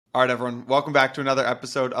All right, everyone. Welcome back to another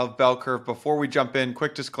episode of Bell Curve. Before we jump in,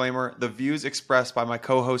 quick disclaimer. The views expressed by my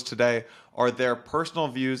co-host today are their personal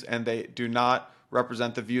views, and they do not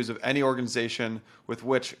represent the views of any organization with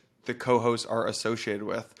which the co-hosts are associated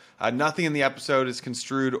with. Nothing in the episode is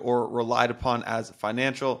construed or relied upon as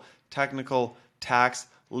financial, technical, tax,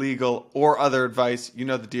 legal, or other advice. You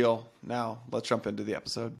know the deal. Now, let's jump into the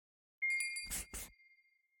episode.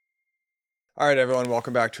 All right, everyone.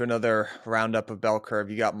 Welcome back to another roundup of Bell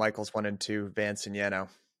Curve. You got Michael's 1 and 2, Vance and Yano.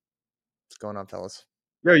 What's going on, fellas?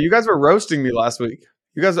 Yo, you guys were roasting me last week.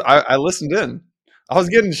 You guys, I listened in. I was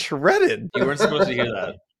getting shredded. You weren't supposed to hear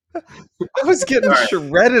that. I was getting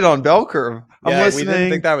shredded on Bell Curve. I'm listening. We didn't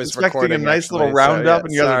think that was expecting a nice actually, little roundup,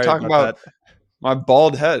 and you guys are sorry talking about my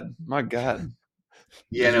bald head. My God.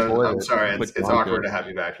 Yeah, no, I'm sorry. It's awkward to have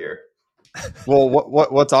you back here. Well,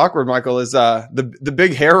 what's awkward, Michael, is the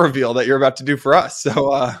big hair reveal that you're about to do for us.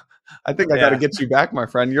 So I think I got to get you back, my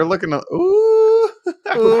friend. You're looking ooh,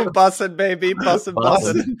 bussin', baby,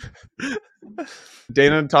 bussin'.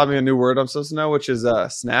 Dana taught me a new word I'm supposed to know, which is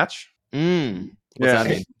snatch. What's that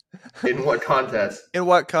mean? In what context? In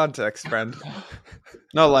what context, friend?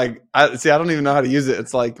 No, like I don't even know how to use it.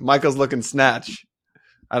 It's like Michael's looking snatch.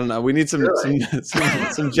 I don't know. We need some Gen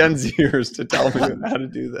Zers to tell me how to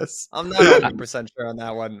do this. I'm not 100% sure on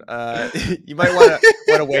that one. You might want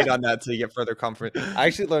to wait on that till you get further comfort. I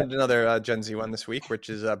actually learned another Gen Z one this week, which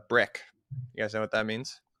is brick. You guys know what that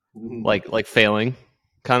means? Like failing,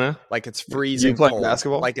 kind of? Like it's freezing You playing cold.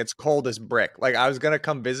 basketball? Like it's cold as brick. Like I was going to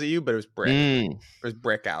come visit you, but it was brick. It was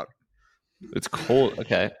brick out. It's cold.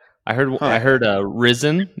 Okay. I heard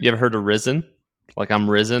risen. You ever heard of risen? Like I'm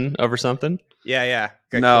risen over something? Yeah.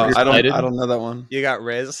 No, I don't know that one. You got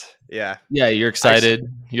Riz? Yeah. Yeah, you're excited.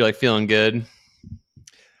 You're like feeling good.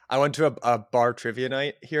 I went to a bar trivia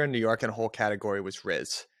night here in New York, and the whole category was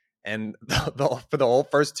Riz. And for the whole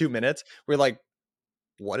first 2 minutes, we're like,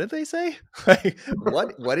 what did they say? Like,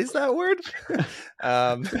 what is that word?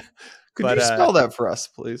 Could you spell that for us,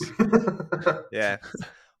 please? Yeah.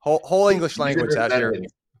 Whole English language out here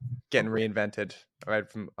getting reinvented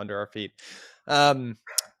right from under our feet.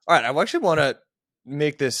 All right, I actually want to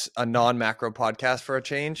make this a non-macro podcast for a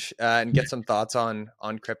change and get some thoughts on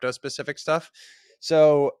crypto-specific stuff.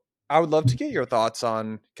 So I would love to get your thoughts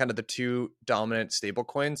on kind of the two dominant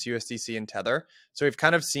stablecoins, USDC and Tether. So we've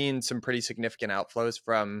kind of seen some pretty significant outflows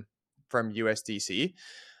from USDC.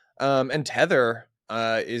 And Tether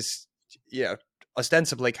is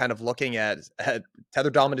ostensibly kind of looking at Tether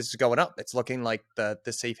dominance is going up. It's looking like the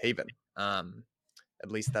safe haven. At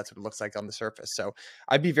least that's what it looks like on the surface. So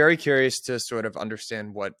I'd be very curious to sort of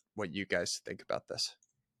understand what you guys think about this.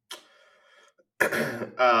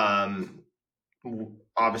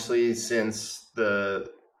 Obviously, since the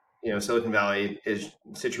Silicon Valley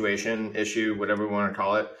issue, whatever we want to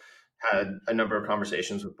call it, had a number of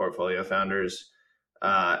conversations with portfolio founders.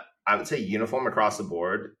 I would say uniform across the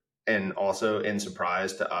board, and also in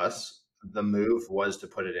surprise to us, the move was to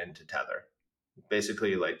put it into Tether.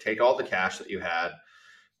 Basically, like take all the cash that you had.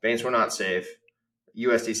 Banks were not safe.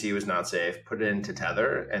 USDC was not safe. Put it into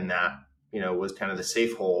Tether, and that was kind of the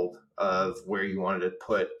safe hold of where you wanted to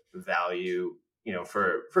put value,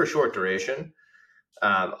 for a short duration.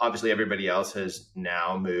 Obviously, everybody else has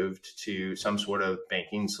now moved to some sort of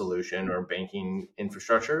banking solution or banking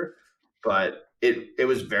infrastructure, but it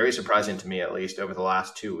was very surprising to me, at least over the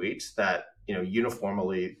last 2 weeks, that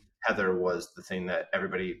uniformly Tether was the thing that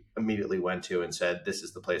everybody immediately went to and said, this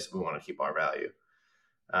is the place we want to keep our value.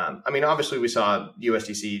 Obviously we saw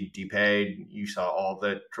USDC depaid. You saw all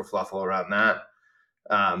the kerfluffle around that.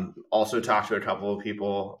 Also talked to a couple of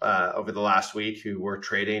people over the last week who were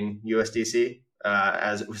trading USDC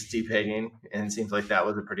as it was depaying, and it seems like that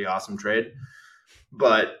was a pretty awesome trade.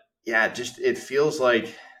 But yeah, it feels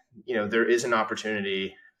like there is an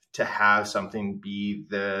opportunity to have something be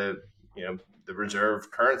the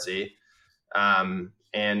reserve currency.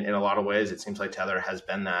 And in a lot of ways, it seems like Tether has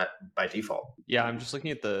been that by default. Yeah, I'm just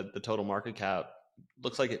looking at the total market cap.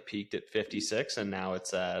 Looks like it peaked at 56 and now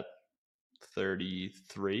it's at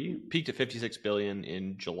 33. Peaked at 56 billion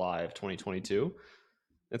in July of 2022.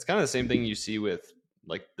 It's kind of the same thing you see with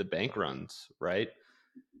like the bank runs, right?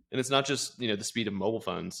 And it's not just, the speed of mobile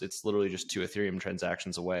phones. It's literally just 2 Ethereum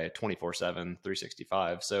transactions away, 24/7,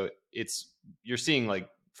 365. So you're seeing like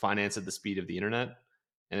finance at the speed of the internet.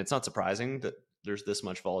 And it's not surprising that there's this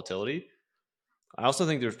much volatility. I also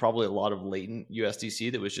think there's probably a lot of latent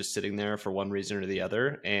USDC that was just sitting there for one reason or the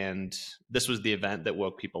other. And this was the event that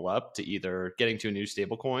woke people up to either getting to a new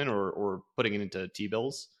stablecoin or putting it into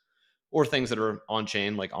T-bills or things that are on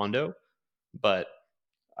chain like Ondo. But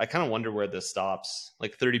I kind of wonder where this stops.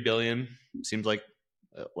 Like 30 billion seems like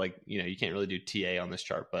Like, you can't really do TA on this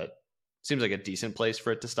chart, but seems like a decent place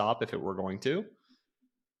for it to stop if it were going to.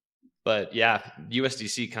 But yeah,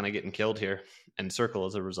 USDC kind of getting killed here, and Circle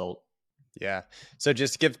as a result. Yeah. So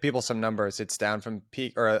just to give people some numbers, it's down from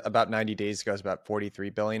peak, or about 90 days ago, it's about 43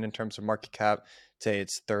 billion in terms of market cap. Today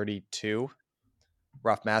it's 32.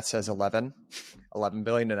 Rough math says 11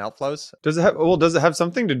 billion in outflows. Does it have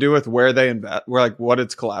something to do with where they invest, where like what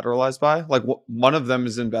it's collateralized by? Like one of them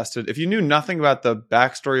is invested. If you knew nothing about the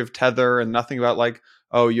backstory of Tether and nothing about like,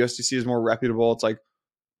 oh, USDC is more reputable, it's like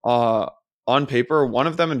on paper, one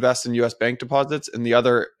of them invests in US bank deposits and the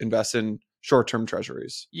other invests in short-term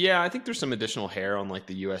treasuries. Yeah, I think there's some additional hair on like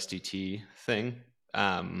the USDT thing.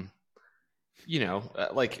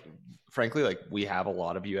 Like frankly, like we have a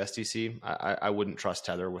lot of USDC. I wouldn't trust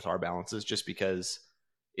Tether with our balances just because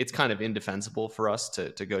it's kind of indefensible for us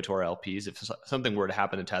to go to our LPs if something were to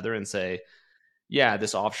happen to Tether and say, yeah,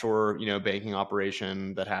 this offshore, banking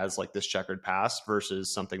operation that has like this checkered past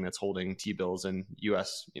versus something that's holding T-bills in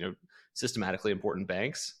US, systematically important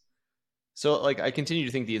banks. So like I continue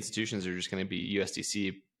to think the institutions are just going to be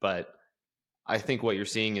USDC, but I think what you're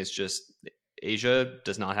seeing is just Asia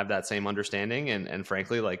does not have that same understanding, and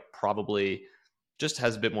frankly, like probably just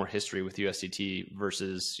has a bit more history with USDT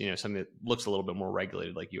versus something that looks a little bit more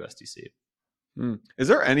regulated like USDC. Is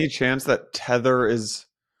there any chance that Tether is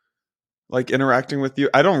like interacting with you?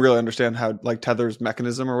 I don't really understand how like Tether's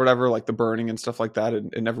mechanism or whatever, like the burning and stuff like that.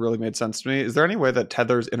 It never really made sense to me. Is there any way that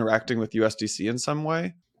Tether's interacting with USDC in some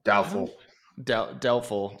way? Doubtful.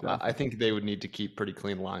 Doubtful. I think they would need to keep pretty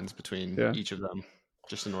clean lines between each of them,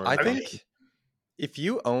 just in order. I think if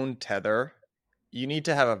you own Tether, you need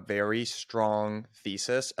to have a very strong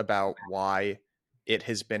thesis about why it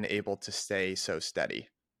has been able to stay so steady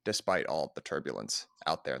despite all the turbulence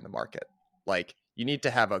out there in the market. Like, you need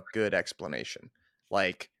to have a good explanation.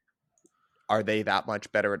 Like, are they that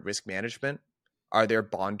much better at risk management? Are their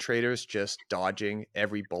bond traders just dodging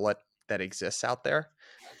every bullet that exists out there?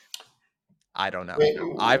 I don't know.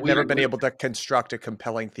 I've never been able to construct a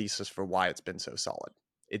compelling thesis for why it's been so solid.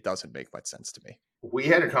 It doesn't make much sense to me. We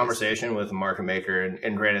had a conversation with a market maker,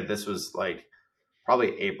 and granted, this was like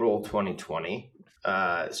probably April 2020.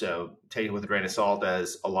 So take it with a grain of salt,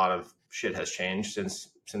 as a lot of shit has changed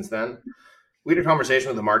since then. We had a conversation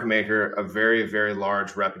with a market maker, a very, very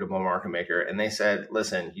large, reputable market maker, and they said,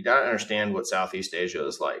 listen, you got to understand what Southeast Asia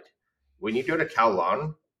is like. When you go to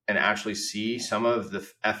Kowloon and actually see some of the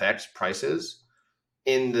FX prices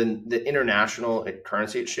in the international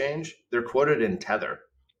currency exchange, they're quoted in Tether.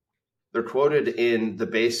 They're quoted in the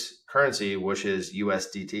base currency, which is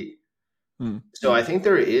USDT. So I think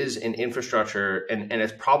there is an infrastructure, and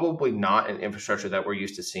it's probably not an infrastructure that we're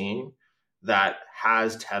used to seeing, that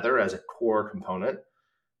has Tether as a core component,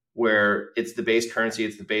 where it's the base currency,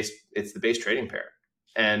 it's the base trading pair.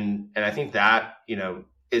 And I think that,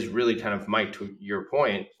 is really kind of, Mike, to your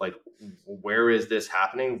point, like, where is this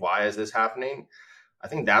happening? Why is this happening? I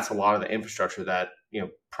think that's a lot of the infrastructure that,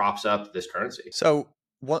 props up this currency. So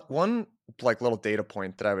one like little data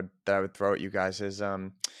point that I would throw at you guys is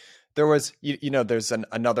there was there's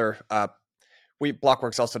another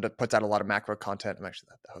Blockworks also puts out a lot of macro content. I'm actually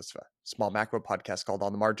the host of a small macro podcast called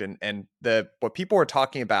On the Margin, and what people were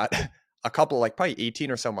talking about a couple, like probably 18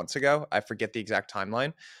 or so months ago, I forget the exact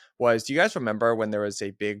timeline, was, do you guys remember when there was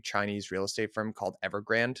a big Chinese real estate firm called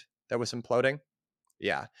Evergrande that was imploding?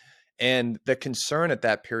 Yeah. And the concern at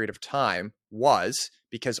that period of time was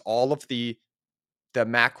because all of the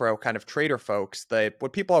macro kind of trader folks,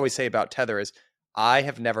 what people always say about Tether is, I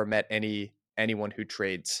have never met anyone who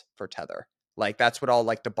trades for Tether. Like, that's what all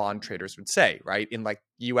like the bond traders would say, right? In like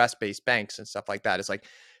US based banks and stuff like that. It's like,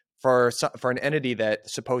 for an entity that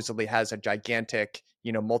supposedly has a gigantic,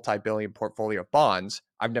 multi-billion portfolio of bonds,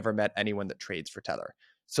 I've never met anyone that trades for Tether.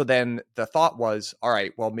 So then the thought was, all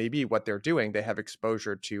right, well, maybe what they're doing, they have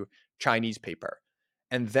exposure to Chinese paper.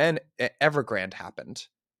 And then Evergrande happened.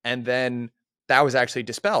 And then that was actually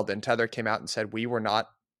dispelled. And Tether came out and said, we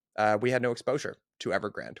had no exposure to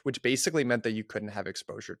Evergrande, which basically meant that you couldn't have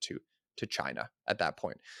exposure to China at that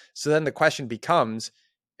point. So then the question becomes,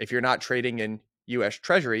 if you're not trading in US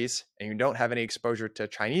treasuries and you don't have any exposure to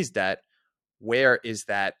Chinese debt, where is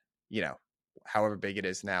that, however big it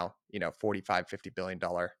is now, $45-50 billion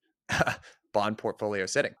bond portfolio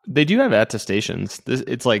sitting? They do have attestations.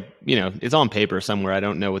 It's like, it's on paper somewhere. I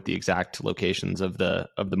don't know what the exact locations of the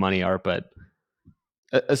money are, but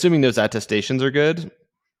assuming those attestations are good,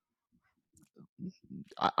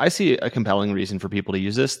 I see a compelling reason for people to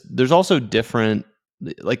use this. There's also different,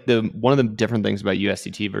 like one of the different things about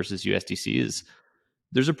USDT versus USDC is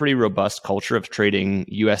there's a pretty robust culture of trading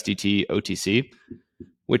USDT OTC,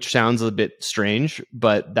 which sounds a bit strange,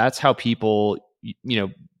 but that's how people,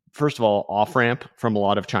 first of all, off ramp from a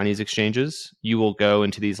lot of Chinese exchanges. You will go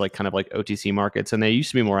into these like kind of like OTC markets, and they used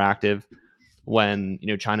to be more active when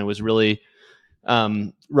China was really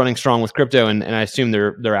running strong with crypto, and I assume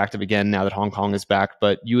they're active again now that Hong Kong is back.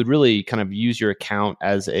 But you would really kind of use your account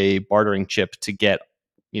as a bartering chip to get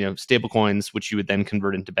stable coins, which you would then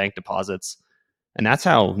convert into bank deposits, and that's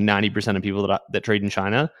how 90% of people that trade in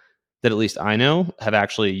China, that at least I know, have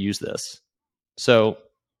actually used this. So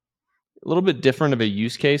a little bit different of a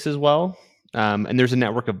use case as well. And there's a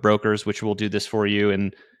network of brokers which will do this for you,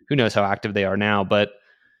 and who knows how active they are now, but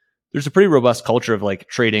there's a pretty robust culture of like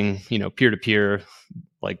trading, peer to peer,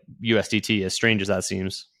 like USDT, as strange as that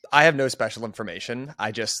seems. I have no special information.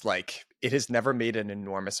 I just it has never made an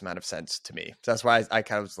enormous amount of sense to me. So that's why I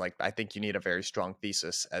kind of was like, I think you need a very strong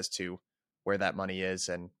thesis as to where that money is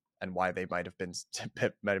and why they might have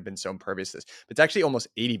been so impervious to this. But it's actually almost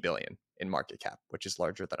 80 billion in market cap, which is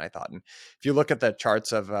larger than I thought. And if you look at the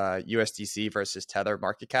charts of USDC versus Tether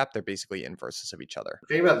market cap, they're basically inverses of each other.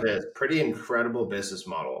 Think about this: pretty incredible business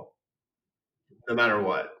model. No matter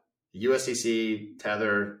what, USDC,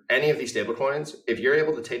 Tether, any of these stablecoins, if you're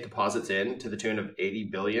able to take deposits in to the tune of 80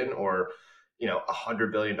 billion or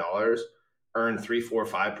 $100 billion, earn 3, 4,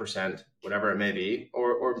 5%, whatever it may be,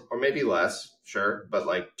 or maybe less, sure, but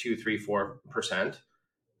like 2, 3, 4%,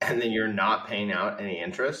 and then you're not paying out any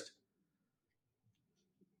interest.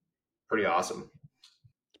 Pretty awesome.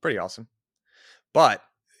 It's pretty awesome. But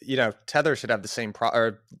Tether should have the same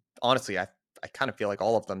honestly, I kind of feel like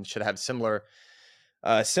all of them should have similar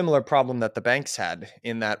problem that the banks had,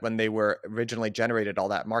 in that when they were originally generated all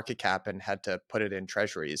that market cap and had to put it in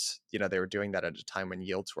treasuries, they were doing that at a time when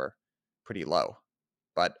yields were pretty low.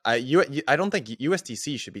 But I don't think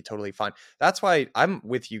USDC should be totally fine. That's why I'm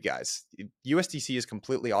with you guys. USDC is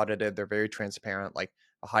completely audited. They're very transparent, like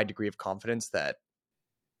a high degree of confidence that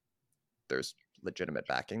there's legitimate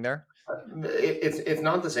backing there. It's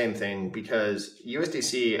not the same thing, because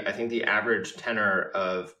USDC, I think the average tenor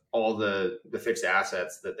of all the fixed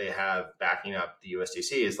assets that they have backing up the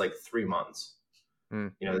USDC is like 3 months.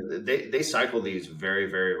 They cycle these very,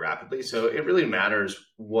 very rapidly. So it really matters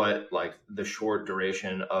what like the short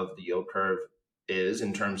duration of the yield curve is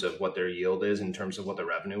in terms of what their yield is, in terms of what the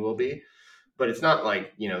revenue will be. But it's not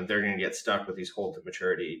like, they're going to get stuck with these hold to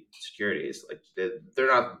maturity securities. Like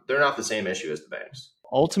they're not the same issue as the banks.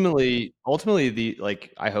 Ultimately,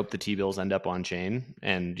 I hope the T-bills end up on chain,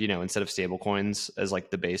 and instead of stable coins as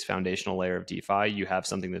like the base foundational layer of DeFi, you have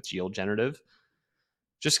something that's yield generative.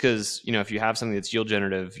 Just because if you have something that's yield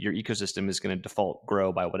generative, your ecosystem is going to default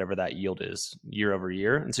grow by whatever that yield is year over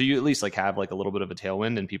year, and so you at least like have like a little bit of a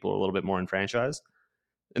tailwind, and people are a little bit more enfranchised.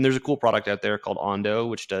 And there's a cool product out there called Ondo,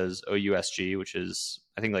 which does OUSG, which is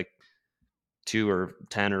I think like 2 or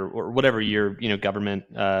 10 or whatever year government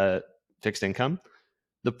fixed income.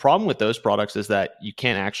 The problem with those products is that you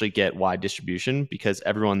can't actually get wide distribution, because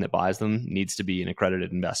everyone that buys them needs to be an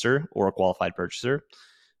accredited investor or a qualified purchaser,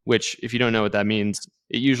 which, if you don't know what that means,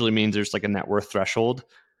 it usually means there's like a net worth threshold,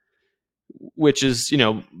 which is,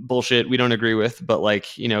 bullshit. We don't agree with, but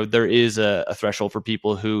there is a threshold for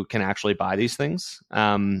people who can actually buy these things.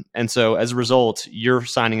 And so as a result, you're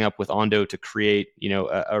signing up with Ondo to create,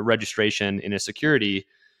 a registration in a security,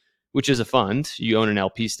 which is a fund. You own an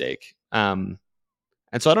LP stake.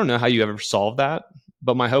 And so I don't know how you ever solve that,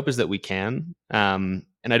 but my hope is that we can. And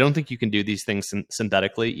I don't think you can do these things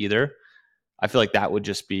synthetically either. I feel like that would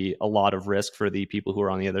just be a lot of risk for the people who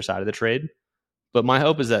are on the other side of the trade. But my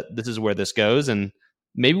hope is that this is where this goes, and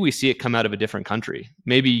maybe we see it come out of a different country.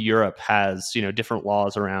 Maybe Europe has, different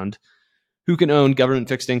laws around who can own government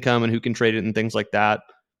fixed income and who can trade it and things like that.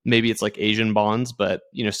 Maybe it's like Asian bonds, but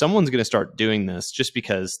someone's going to start doing this, just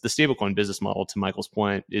because the stablecoin business model, to Michael's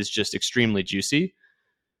point, is just extremely juicy.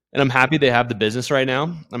 And I'm happy they have the business right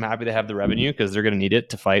now. I'm happy they have the revenue, because they're going to need it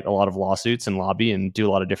to fight a lot of lawsuits and lobby and do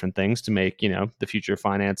a lot of different things to make, the future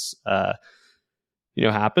finance,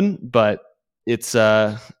 happen. But it's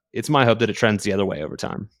my hope that it trends the other way over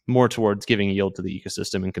time, more towards giving yield to the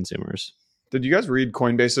ecosystem and consumers. Did you guys read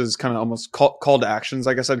Coinbase's kind of almost call to actions,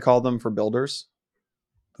 I guess I'd call them, for builders?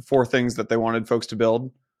 The 4 things that they wanted folks to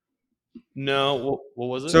build. No, what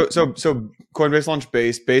was it? So Coinbase launched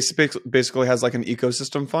Base. Base basically has like an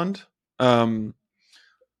ecosystem fund, and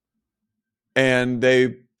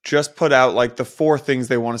they just put out like the 4 things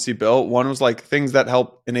they want to see built. One was like things that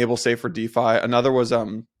help enable safer DeFi. Another was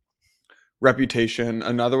reputation.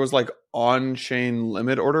 Another was like on-chain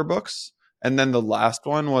limit order books, and then the last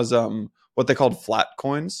one was what they called flat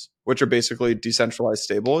coins, which are basically decentralized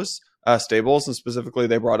stables. And specifically,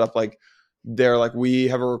 they brought up like they're like, we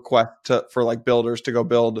have a request for like builders to go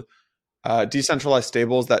build decentralized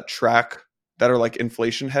stables that are like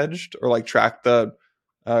inflation hedged or like track the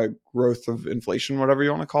growth of inflation, whatever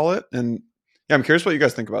you want to call it. And yeah, I'm curious what you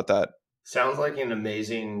guys think about that. Sounds like an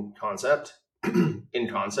amazing concept. In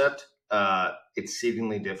concept, it's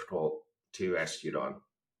exceedingly difficult to execute on.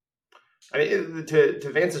 I mean,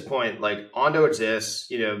 to Vance's point, like Ondo exists.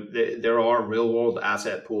 There are real world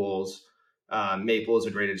asset pools. Maple is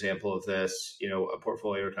a great example of this. A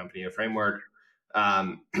portfolio company, a framework.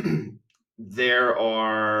 Um, there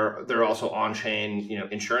are also on chain,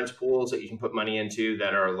 insurance pools that you can put money into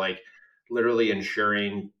that are like literally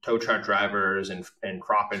insuring tow truck drivers and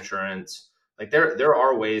crop insurance. Like there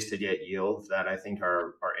are ways to get yield that I think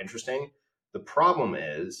are interesting. The problem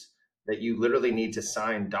is that you literally need to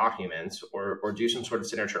sign documents or do some sort of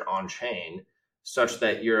signature on chain such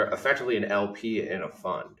that you're effectively an LP in a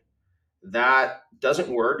fund. That doesn't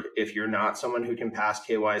work if you're not someone who can pass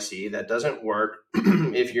KYC. That doesn't work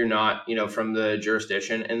if you're not, from the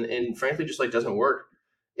jurisdiction, and frankly, just like doesn't work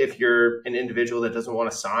if you're an individual that doesn't want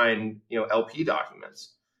to sign, LP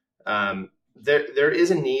documents. There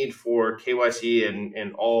is a need for KYC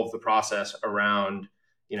and all of the process around,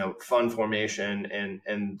 fund formation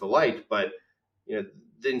and the like, but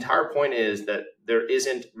the entire point is that there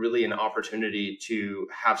isn't really an opportunity to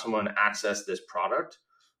have someone access this product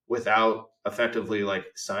without effectively like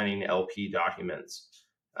signing LP documents,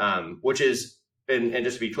 which is, and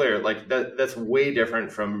just to be clear, like that's way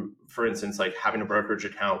different from, for instance, like having a brokerage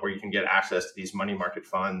account where you can get access to these money market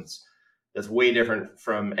funds. That's way different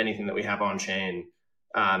from anything that we have on chain.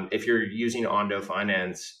 If you're using Ondo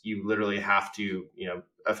Finance, you literally have to,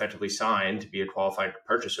 effectively sign to be a qualified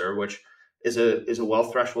purchaser, which is a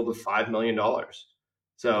wealth threshold of $5 million.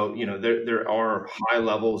 So, there are high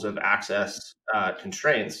levels of access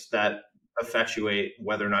constraints that effectuate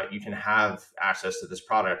whether or not you can have access to this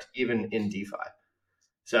product, even in DeFi.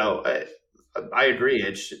 So I agree.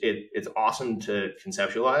 It's awesome to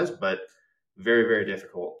conceptualize, but very, very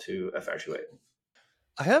difficult to effectuate.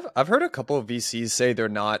 I've heard a couple of VCs say they're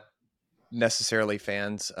not necessarily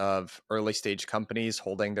fans of early stage companies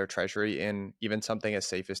holding their treasury in even something as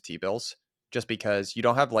safe as T-bills, just because you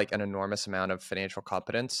don't have like an enormous amount of financial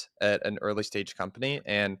competence at an early stage company,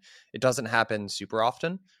 and it doesn't happen super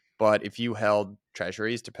often. But if you held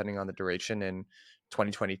treasuries, depending on the duration in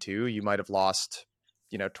 2022, you might have lost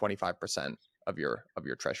 25% of your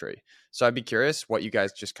treasury. So I'd be curious what you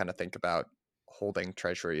guys just kind of think about holding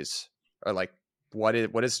treasuries, or like what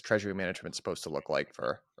is treasury management supposed to look like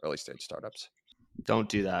for early stage startups? Don't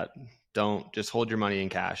do that. Don't just hold your money in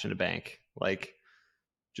cash in a bank. Like,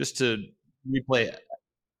 just to replay,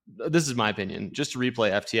 this is my opinion, just to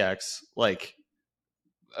replay FTX. Like,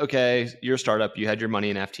 okay, you're a startup, you had your money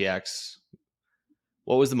in FTX.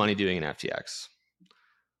 What was the money doing in FTX?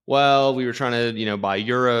 Well, we were trying to, buy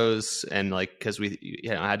euros, and like, because we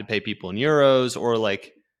had to pay people in euros, or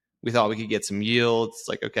like we thought we could get some yields. It's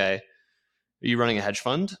like, okay, are you running a hedge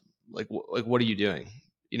fund? Like what are you doing?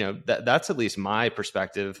 That's at least my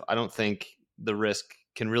perspective. I don't think the risk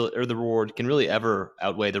can really, or the reward can really ever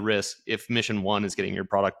outweigh the risk if mission one is getting your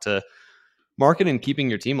product to market and keeping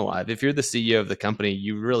your team alive. If you're the CEO of the company,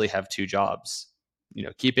 you really have two jobs,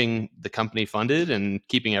 keeping the company funded and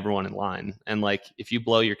keeping everyone in line. And like, if you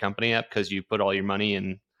blow your company up because you put all your money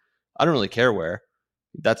in, I don't really care where,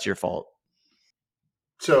 that's your fault.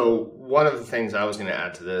 So one of the things I was going to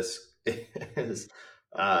add to this is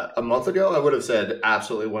a month ago, I would have said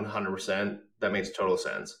absolutely 100%. That makes total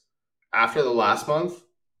sense. After the last month,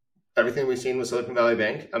 everything we've seen with Silicon Valley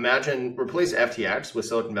Bank, imagine replace FTX with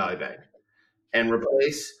Silicon Valley Bank and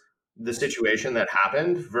replace the situation that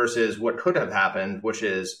happened versus what could have happened, which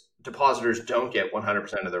is depositors don't get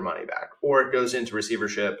 100% of their money back, or it goes into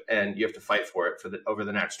receivership and you have to fight for it over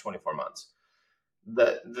the next 24 months.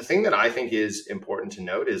 The thing that I think is important to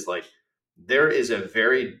note is like there is a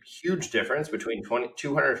very huge difference between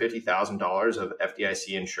 $250,000 of FDIC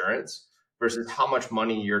insurance versus how much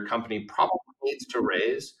money your company probably needs to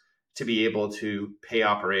raise to be able to pay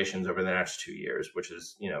operations over the next 2 years, which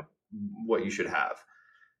is what you should have.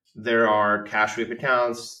 There are cash sweep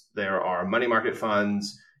accounts, there are money market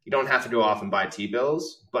funds. You don't have to go off and buy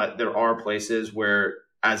T-bills, but there are places where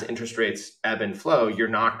as interest rates ebb and flow, you're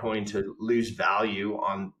not going to lose value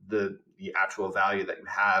on the actual value that you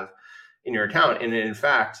have in your account. And in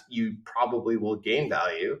fact, you probably will gain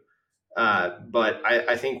value. But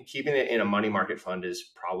I think keeping it in a money market fund is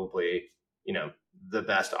probably, the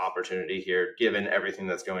best opportunity here, given everything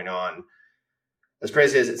that's going on, as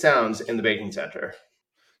crazy as it sounds, in the banking sector.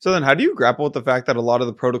 So then how do you grapple with the fact that a lot of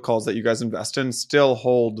the protocols that you guys invest in still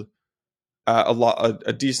hold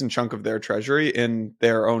a decent chunk of their treasury in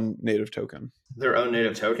their own native token. Their own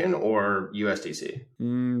native token or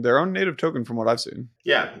USDC? Their own native token, from what I've seen.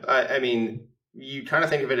 Yeah, I mean, you kind of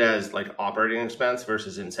think of it as like operating expense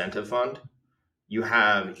versus incentive fund. You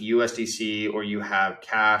have USDC or you have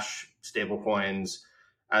cash, stable coins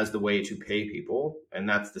as the way to pay people, and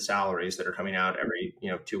that's the salaries that are coming out every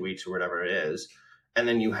 2 weeks or whatever it is. And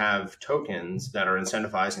then you have tokens that are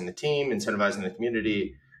incentivizing the team, incentivizing the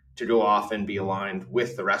community to go off and be aligned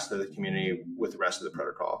with the rest of the community, with the rest of the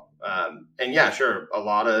protocol. And yeah, sure, a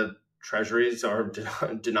lot of treasuries are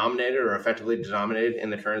denominated or effectively denominated in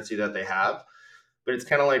the currency that they have, but it's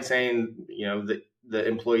kind of like saying the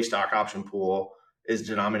employee stock option pool is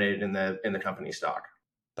denominated in the company stock.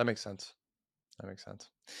 That makes sense.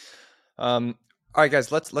 All right,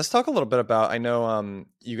 guys, let's talk a little bit about, I know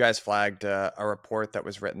you guys flagged a report that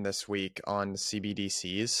was written this week on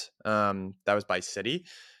CBDCs. That was by Citi,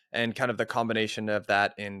 and kind of the combination of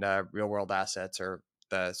that in real world assets, or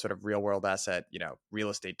the sort of real world asset, real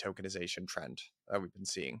estate tokenization trend that we've been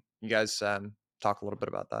seeing. You guys talk a little bit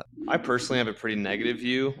about that. I personally have a pretty negative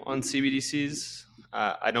view on CBDCs.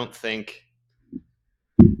 I don't think,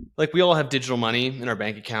 like, we all have digital money in our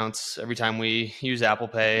bank accounts. Every time we use Apple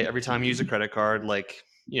Pay, every time we use a credit card,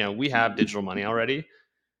 we have digital money already.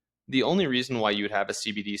 The only reason why you would have a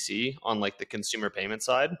CBDC on like the consumer payment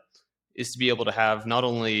side is to be able to have not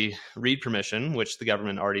only read permission, which the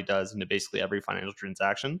government already does into basically every financial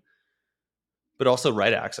transaction, but also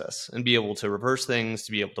write access and be able to reverse things,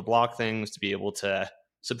 to be able to block things, to be able to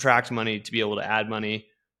subtract money, to be able to add money.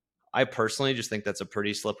 I personally just think that's a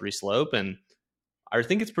pretty slippery slope. And I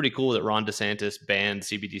think it's pretty cool that Ron DeSantis banned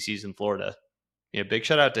CBDCs in Florida. Big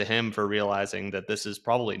shout out to him for realizing that this is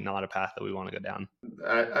probably not a path that we want to go down.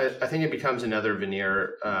 I think it becomes another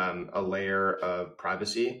veneer, a layer of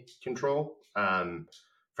privacy control.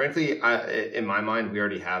 Frankly, in my mind, we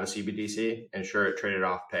already have a CBDC, and sure, it traded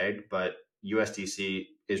off peg, but USDC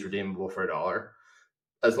is redeemable for $1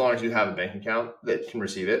 as long as you have a bank account that can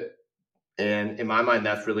receive it. And in my mind,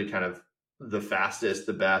 that's really kind of the fastest,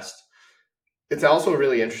 the best. It's also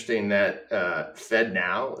really interesting that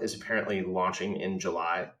FedNow is apparently launching in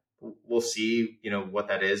July. We'll see, what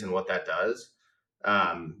that is and what that does.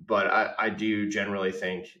 But I do generally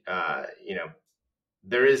think,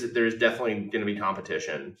 there is definitely going to be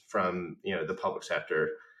competition from, the public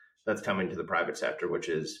sector that's coming to the private sector, which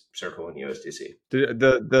is Circle and USDC.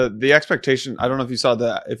 The expectation, I don't know if you saw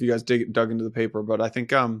that, if you guys dug into the paper, but I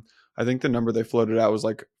think the number they floated out was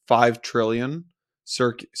like 5 trillion.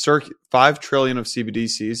 5 trillion of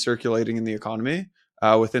CBDCs circulating in the economy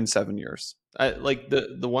within 7 years. Like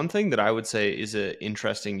the one thing that I would say is an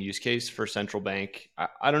interesting use case for central bank.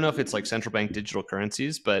 I don't know if it's like central bank digital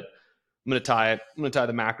currencies, but I'm going to tie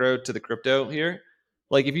the macro to the crypto here.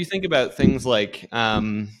 Like if you think about things like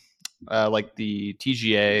the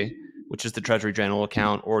TGA, which is the Treasury General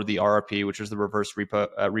Account, or the RRP, which is the reverse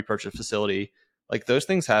repurchase facility, like those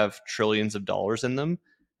things have trillions of dollars in them,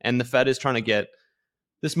 and the Fed is trying to get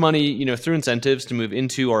this money, through incentives to move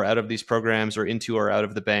into or out of these programs, or into or out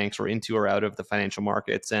of the banks, or into or out of the financial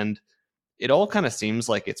markets. And it all kind of seems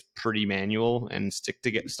like it's pretty manual and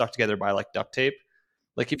stuck together by like duct tape.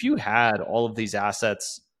 Like if you had all of these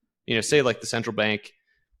assets, say like the central bank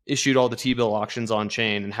issued all the T-bill auctions on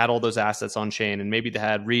chain and had all those assets on chain, and maybe they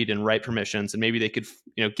had read and write permissions, and maybe they could,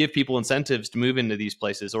 give people incentives to move into these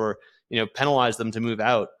places, or, penalize them to move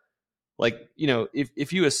out. Like,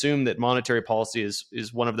 if you assume that monetary policy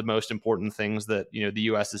is one of the most important things that, the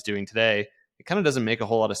US is doing today, it kind of doesn't make a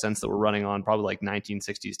whole lot of sense that we're running on probably like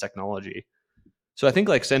 1960s technology. So I think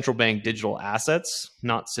like central bank digital assets,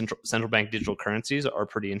 not central bank digital currencies, are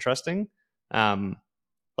pretty interesting.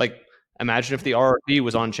 Like imagine if the RRP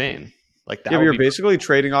was on chain. Like that. Yeah, but you're basically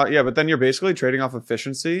trading off. Yeah, but then you're basically trading off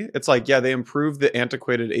efficiency. It's like, yeah, they improved the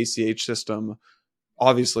antiquated ACH system,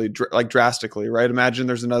 obviously, drastically, right? Imagine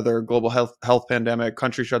there's another global health pandemic,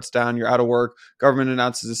 country shuts down, you're out of work, government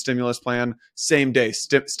announces a stimulus plan, same day,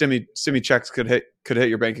 stimmy checks could hit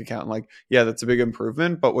your bank account. Like, yeah, that's a big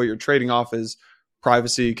improvement, but what you're trading off is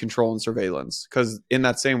privacy, control, and surveillance. Because in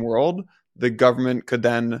that same world, the government could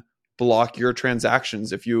then block your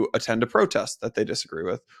transactions if you attend a protest that they disagree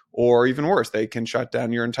with, or even worse, they can shut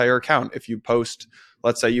down your entire account if you post.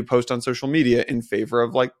 Let's say you post on social media in favor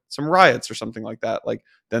of like some riots or something like that, like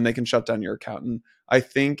then they can shut down your account. And I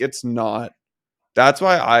think it's not, that's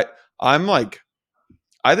why I'm like,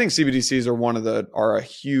 I think CBDCs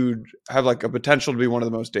have like a potential to be one of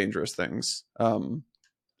the most dangerous things.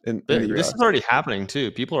 This is already happening too.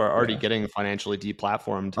 People are already getting financially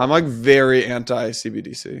deplatformed. I'm like very anti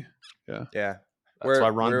CBDC. Yeah. That's why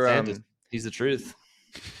Ron DeSantis, he's the truth.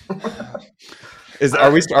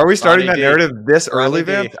 Are we starting that narrative this early,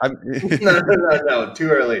 Vance? No, too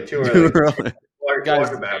early. Too early. Guys,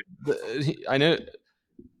 I know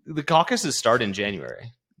the caucuses start in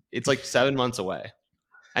January. It's like 7 months away,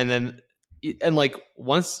 and like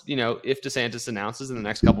once if DeSantis announces in the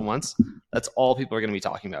next couple months, that's all people are going to be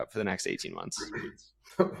talking about for the next 18 months.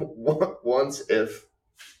 Once if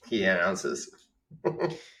he announces.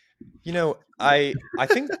 I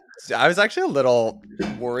think I was actually a little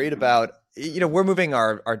worried about, we're moving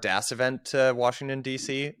our DAS event to Washington,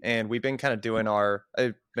 D.C., and we've been kind of doing I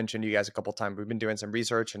mentioned to you guys a couple of times, we've been doing some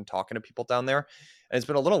research and talking to people down there. And it's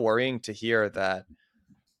been a little worrying to hear that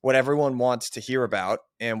what everyone wants to hear about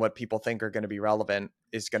and what people think are going to be relevant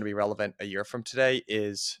is going to be relevant a year from today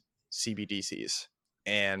is CBDCs.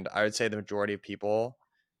 And I would say the majority of people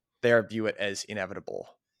there view it as inevitable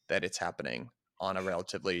that it's happening on a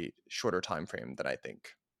relatively shorter time frame than I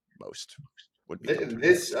think most would be.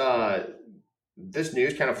 This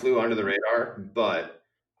news kind of flew under the radar, but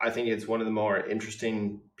I think it's one of the more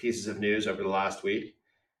interesting pieces of news over the last week.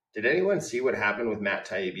 Did anyone see what happened with Matt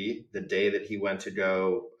Taibbi the day that he went to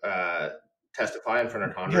go testify in front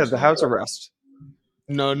of Congress? Yeah, the house arrest.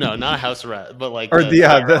 No, not a house arrest, but like got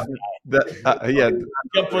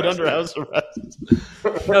put under house arrest.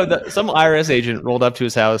 No, some IRS agent rolled up to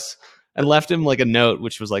his house and left him like a note,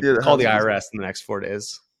 which was like, call the IRS in the next 4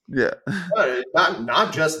 days. Yeah,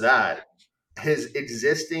 not just that. His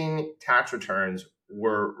existing tax returns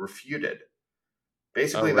were refuted.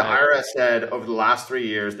 Basically, the IRS said over the last 3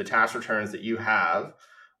 years, the tax returns that you have,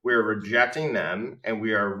 we're rejecting them and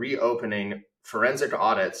we are reopening forensic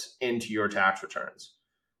audits into your tax returns.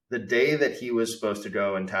 The day that he was supposed to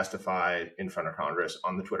go and testify in front of Congress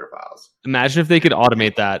on the Twitter files. Imagine if they could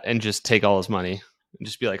automate that and just take all his money and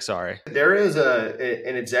just be like, sorry. There is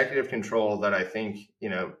an executive control that I think,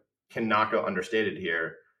 cannot go understated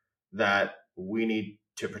here that we need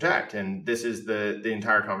to protect. And this is the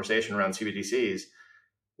entire conversation around CBDCs.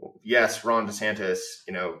 Yes, Ron DeSantis,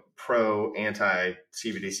 pro anti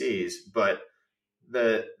CBDCs, but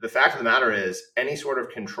the fact of the matter is any sort of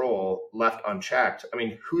control left unchecked. I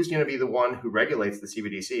mean, who's going to be the one who regulates the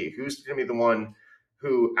CBDC? Who's going to be the one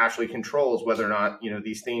who actually controls whether or not,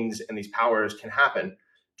 these things and these powers can happen?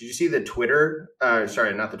 Did you see the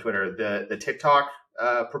the TikTok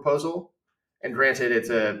proposal? And granted,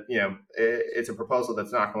 it's a proposal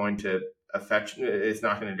that's not going to it's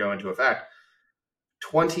not going to go into effect.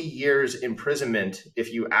 20 years imprisonment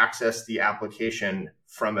if you access the application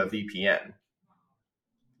from a VPN.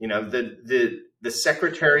 The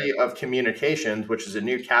Secretary of Communications, which is a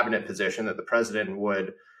new cabinet position that the president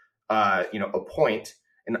would, appoint,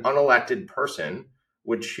 an unelected person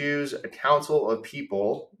would choose a council of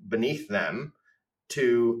people beneath them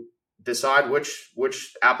to decide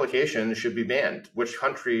which applications should be banned, which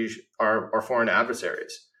countries are foreign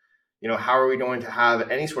adversaries. How are we going to have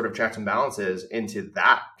any sort of checks and balances into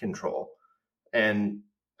that control? And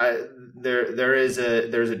there's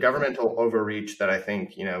a governmental overreach that I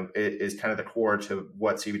think is kind of the core to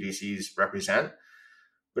what CBDCs represent.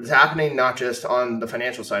 But it's happening not just on the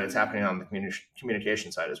financial side; it's happening on the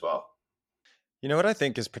communication side as well. You know what I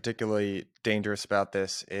think is particularly dangerous about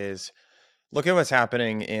this is look at what's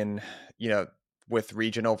happening in with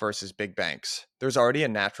regional versus big banks. There's already a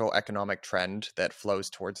natural economic trend that flows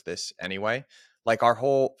towards this anyway. Like our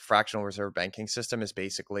whole fractional reserve banking system is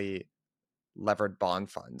basically levered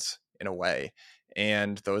bond funds in a way.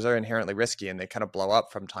 And those are inherently risky and they kind of blow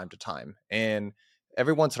up from time to time. And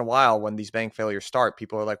every once in a while, when these bank failures start,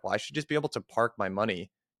 people are like, well, I should just be able to park my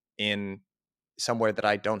money in somewhere that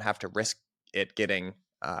I don't have to risk it getting,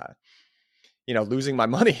 losing my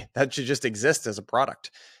money. That should just exist as a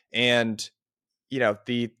product. And,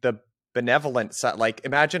 the benevolent side, like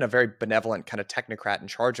imagine a very benevolent kind of technocrat in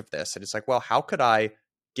charge of this. And it's like, well, how could I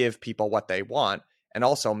give people what they want and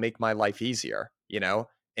also make my life easier,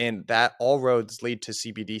 and that all roads lead to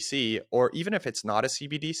CBDC, or even if it's not a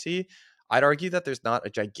CBDC, I'd argue that there's not a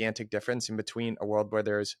gigantic difference in between a world where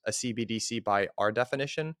there's a CBDC by our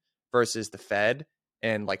definition versus the Fed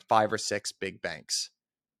and like 5 or 6 big banks,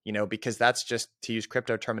 because that's just, to use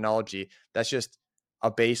crypto terminology, that's just a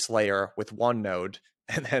base layer with 1 node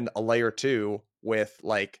and then a layer 2 with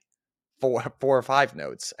like 4 or 5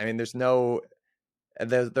 nodes. I mean, those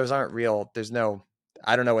aren't real.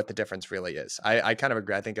 I don't know what the difference really is. I kind of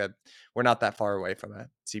agree. I think we're not that far away from a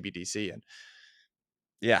CBDC. And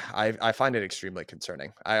yeah, I find it extremely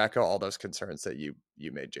concerning. I echo all those concerns that you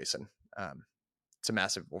made, Jason. It's a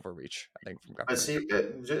massive overreach, I think, from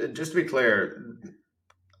government. Just to be clear,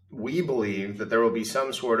 we believe that there will be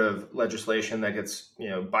some sort of legislation that gets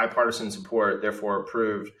bipartisan support, therefore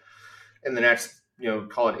approved in the next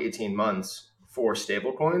call it 18 months for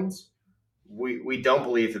stablecoins, we don't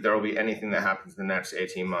believe that there will be anything that happens in the next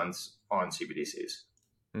 18 months on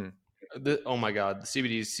CBDCs. Oh my God, the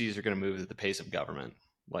CBDCs are going to move at the pace of government.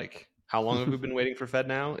 Like, how long have we been waiting for Fed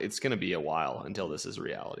now? It's going to be a while until this is a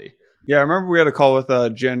reality. Yeah, I remember we had a call with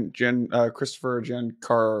Christopher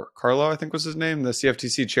Giancarlo, I think was his name, the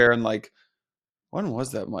CFTC chair, and like, when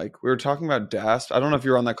was that, Mike? We were talking about DAST. I don't know if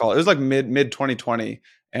you were on that call. It was like mid 2020,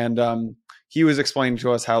 and he was explaining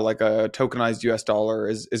to us how like a tokenized US dollar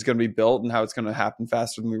is going to be built and how it's going to happen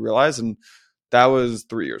faster than we realize, and that was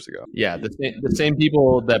 3 years ago. Yeah, the same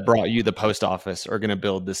people that brought you the post office are going to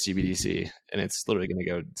build this CBDC, and it's literally going to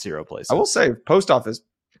go 0 places. I will say, post office,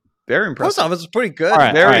 very impressive. Post office is pretty good. All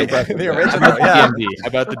right, very impressive. The original, yeah. DMV. How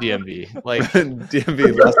about the DMV? Like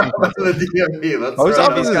DMV, less The DMV. Let's Post throw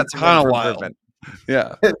it office out is kind of wild. improvement.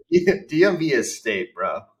 Yeah, there. DMV is state,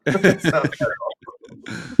 bro. It's not federal.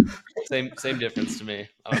 same difference to me.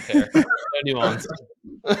 I don't care. No nuance.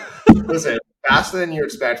 Listen, faster than you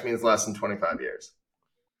expect means less than 25 years.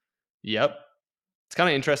 Yep. It's kind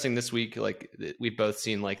of interesting this week. Like we've both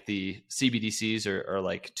seen like the CBDCs are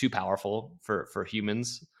like too powerful for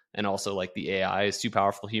humans, and also like the AI is too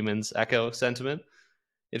powerful for humans echo sentiment.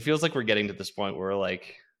 It feels like we're getting to this point where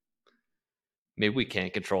like maybe we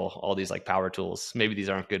can't control all these like power tools. Maybe these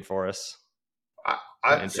aren't good for us.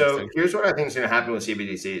 So here's what I think is going to happen with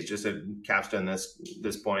CBDCs, just to capstone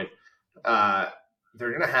this point. They're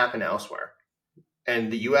going to happen elsewhere.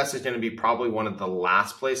 And the US is going to be probably one of the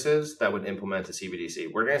last places that would implement a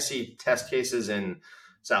CBDC. We're going to see test cases in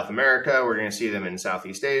South America. We're going to see them in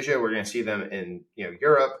Southeast Asia. We're going to see them in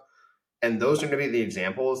Europe. And those are going to be the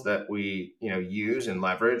examples that we use and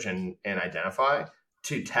leverage and identify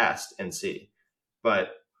to test and see.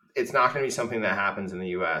 But it's not going to be something that happens in the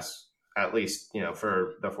US, at least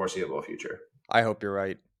for the foreseeable future. I hope you're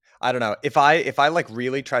right. I don't know. If I like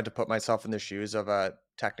really tried to put myself in the shoes of a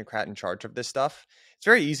technocrat in charge of this stuff, it's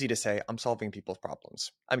very easy to say I'm solving people's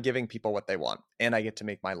problems. I'm giving people what they want, and I get to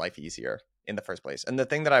make my life easier in the first place. And the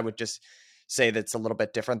thing that I would just say that's a little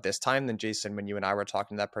bit different this time than Jason, when you and I were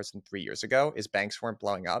talking to that person 3 years ago, is banks weren't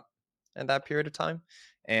blowing up in that period of time,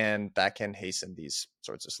 and that can hasten these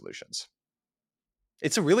sorts of solutions.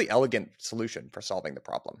 It's a really elegant solution for solving the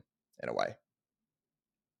problem in a way.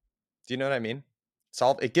 Do you know what I mean?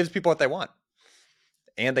 It gives people what they want,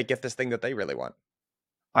 and they get this thing that they really want.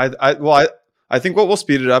 I think what will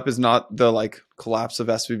speed it up is not the like collapse of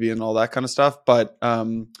SVB and all that kind of stuff, but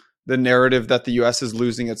the narrative that the US is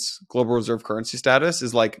losing its global reserve currency status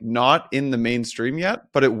is like not in the mainstream yet,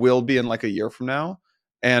 but it will be in like a year from now.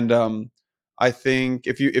 And I think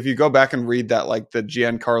if you go back and read that like the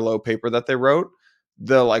Giancarlo paper that they wrote,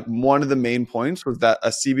 the like one of the main points was that a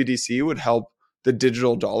CBDC would help the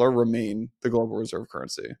digital dollar remain the global reserve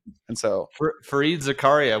currency. And so Fareed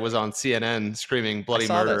Zakaria was on CNN screaming bloody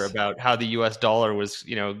murder about how the US dollar was,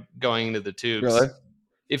 going into the tubes. Really?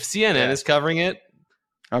 If CNN is covering it,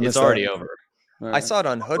 it's already over. Right. I saw it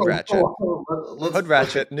on Hood Ratchet. Hood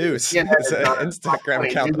Ratchet News. It's an Instagram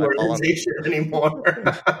account that I follow. Anymore.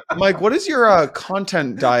 Mike, what is your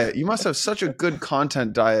content diet? You must have such a good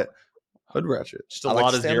content diet. Hood Ratchet. Just a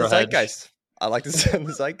lot of zero hedge. I like to stay in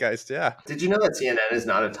the zeitgeist, yeah. Did you know that CNN is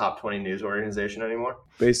not a top 20 news organization anymore?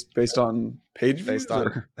 Based on page views?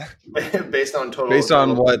 Based on total. Based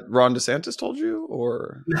on what Ron DeSantis told you,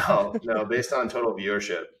 or no, based on total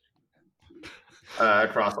viewership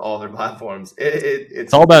across all their platforms.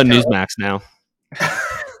 It's all about Newsmax now.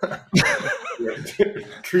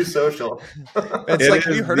 True Social. It's like,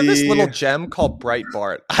 have you heard of this little gem called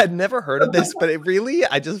Breitbart? I'd never heard of this, but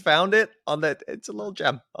I just found it on that. It's a little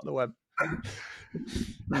gem on the web.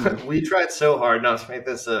 We tried so hard not to make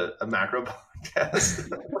this a macro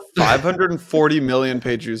podcast. 540 million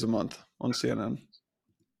page views a month on CNN.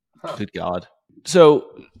 Good God. So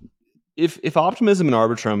if Optimism and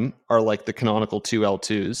Arbitrum are like the canonical two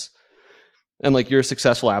L2s, and like you're a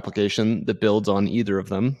successful application that builds on either of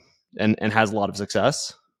them and has a lot of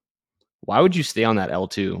success, why would you stay on that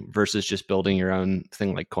L2 versus just building your own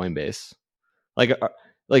thing like Coinbase?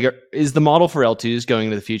 Like, is the model for L2s going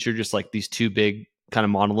into the future just like these two big kind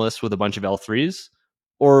of monoliths with a bunch of L3s?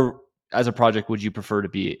 Or as a project, would you prefer to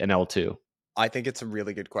be an L2? I think it's a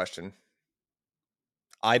really good question.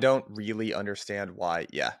 I don't really understand why.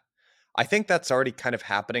 Yeah. I think that's already kind of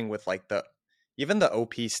happening with like even the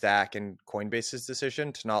OP stack and Coinbase's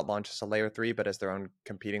decision to not launch as a layer 3, but as their own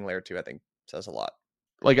competing layer 2, I think says a lot.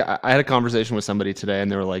 Like I had a conversation with somebody today and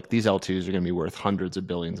they were like, these L2s are going to be worth hundreds of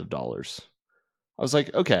billions of dollars. I was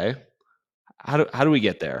like, okay, how do we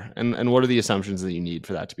get there? And what are the assumptions that you need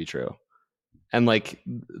for that to be true? And like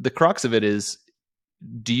the crux of it is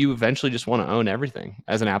do you eventually just want to own everything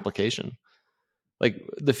as an application? Like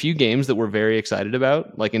the few games that we're very excited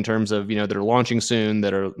about, like in terms of, that are launching soon,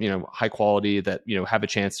 that are, high quality, that, have a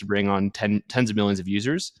chance to bring on tens of millions of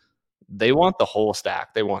users, they want the whole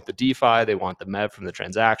stack. They want the DeFi, they want the MEV from the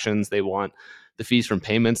transactions, they want the fees from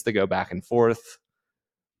payments that go back and forth.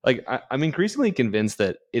 Like I'm increasingly convinced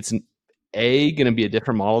that it's going to be a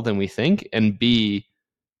different model than we think, and B,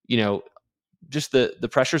 just the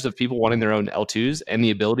pressures of people wanting their own L2s and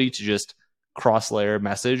the ability to just cross layer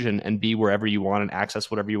message and be wherever you want and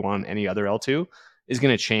access whatever you want on any other L2 is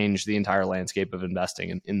going to change the entire landscape of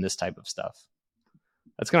investing in this type of stuff.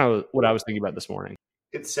 That's kind of what I was thinking about this morning.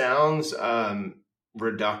 It sounds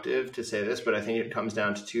reductive to say this, but I think it comes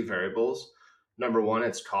down to two variables. Number one,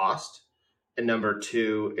 it's cost. And number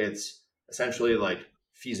two, it's essentially like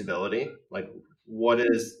feasibility. Like what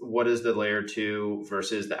is the layer 2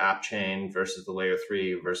 versus the app chain versus the layer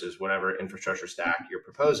 3 versus whatever infrastructure stack you're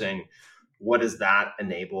proposing? What does that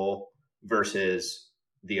enable versus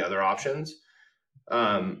the other options?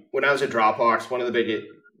 When I was at Dropbox, one of the big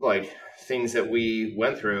things that we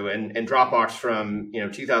went through, and Dropbox from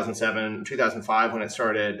 2007, 2005 when it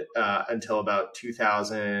started until about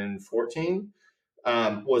 2014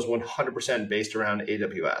 was 100% based around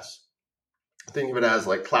AWS. Think of it as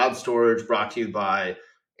like cloud storage brought to you by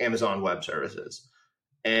Amazon Web Services.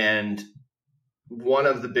 And one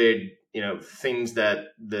of the big things that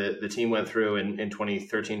the team went through in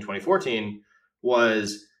 2013, 2014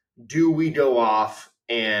 was, do we go off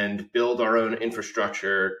and build our own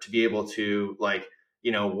infrastructure to be able to,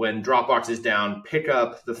 when Dropbox is down, pick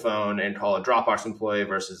up the phone and call a Dropbox employee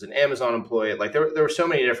versus an Amazon employee? Like there were so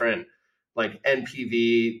many different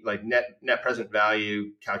NPV, net present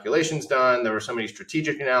value calculations done. There were so many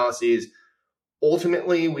strategic analyses.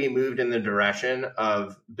 Ultimately, we moved in the direction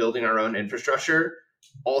of building our own infrastructure.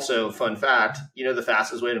 Also, fun fact, the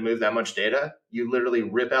fastest way to move that much data? You literally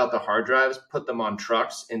rip out the hard drives, put them on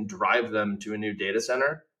trucks, and drive them to a new data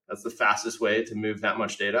center. That's the fastest way to move that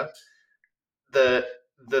much data. The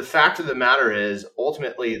fact of the matter is,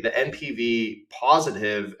 ultimately, the NPV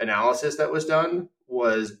positive analysis that was done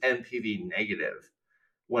was NPV negative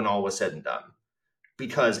when all was said and done,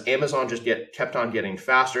 because Amazon just kept on getting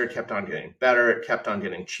faster, kept on getting better, it kept on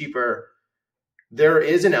getting cheaper. There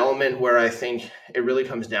is an element where I think it really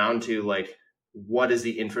comes down to what is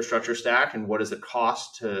the infrastructure stack and what is the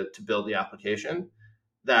cost to build the application,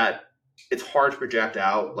 that it's hard to project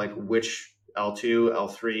out which L2,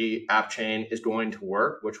 L3 app chain is going to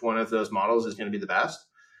work, which one of those models is going to be the best.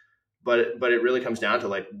 But it really comes down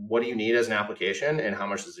to what do you need as an application and how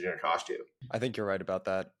much is it going to cost you? I think you're right about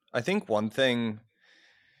that. I think one thing,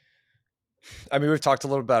 we've talked a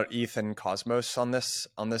little about ETH and Cosmos on this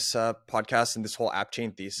podcast, and this whole app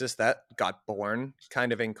chain thesis that got born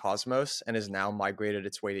kind of in Cosmos and has now migrated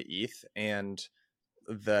its way to ETH. And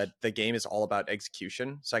the game is all about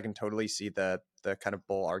execution. So I can totally see the kind of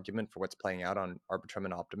bull argument for what's playing out on Arbitrum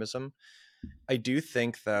and Optimism. I do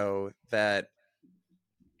think though that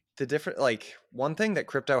the different, one thing that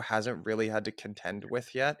crypto hasn't really had to contend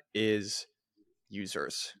with yet is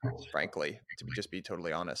users, frankly, to just be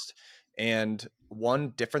totally honest. And one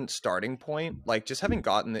different starting point, just having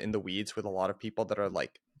gotten in the weeds with a lot of people that are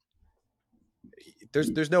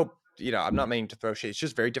there's no, I'm not meaning to throw shade. It's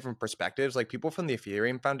just very different perspectives. People from the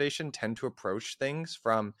Ethereum Foundation tend to approach things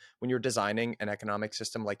from, when you're designing an economic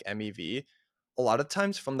system like MEV, a lot of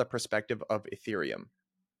times from the perspective of Ethereum.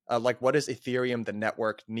 What does Ethereum, the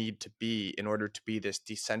network, need to be in order to be this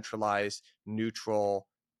decentralized, neutral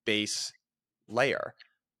base layer?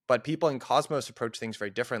 But people in Cosmos approach things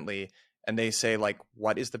very differently, and they say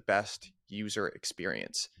what is the best user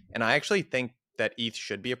experience? And I actually think that ETH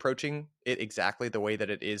should be approaching it exactly the way that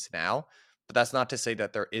it is now, but that's not to say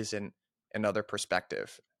that there isn't another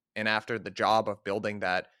perspective. And after the job of building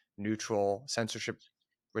that neutral, censorship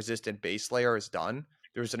resistant base layer is done,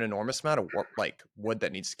 there's an enormous amount of wood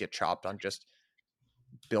that needs to get chopped on just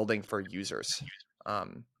building for users.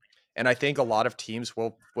 And I think a lot of teams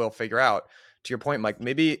will figure out, to your point, Mike,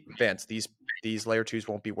 maybe, Vance, these layer 2s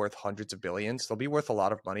won't be worth hundreds of billions. They'll be worth a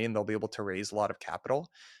lot of money, and they'll be able to raise a lot of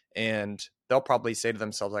capital. And they'll probably say to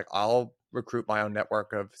themselves, I'll recruit my own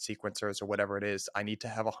network of sequencers or whatever it is. I need to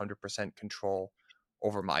have 100% control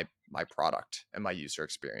over my product and my user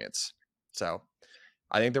experience. So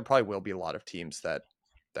I think there probably will be a lot of teams that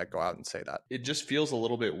go out and say that. It just feels a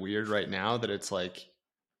little bit weird right now that it's the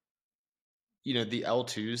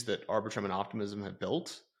L2s that Arbitrum and Optimism have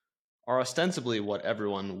built are ostensibly what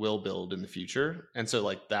everyone will build in the future. And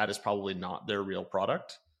so that is probably not their real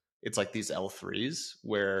product. It's these L3s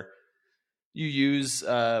where you use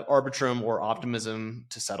Arbitrum or Optimism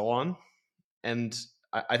to settle on. And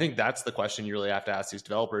I think that's the question you really have to ask these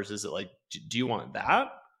developers. Is it like, do you want that?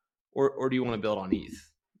 Or do you want to build on ETH?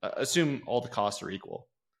 Assume all the costs are equal.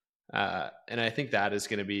 And I think that is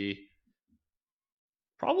going to be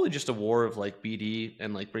probably just a war of like BD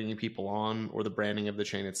and like bringing people on, or the branding of the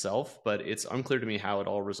chain itself. But it's unclear to me how it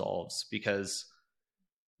all resolves, because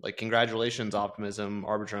like, congratulations, Optimism,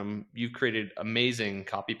 Arbitrum, you've created amazing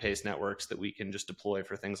copy paste networks that we can just deploy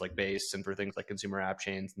for things like Base and for things like consumer app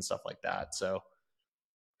chains and stuff like that. So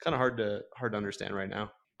kind of hard to understand right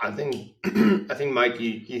now. I think Mike,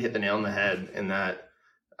 you hit the nail on the head in that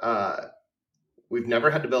we've never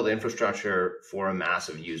had to build infrastructure for a mass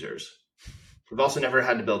of users. We've also never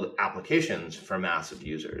had to build applications for massive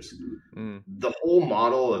users. The whole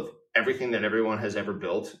model of everything that everyone has ever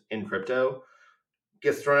built in crypto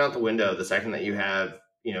gets thrown out the window the second that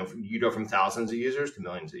you go from thousands of users to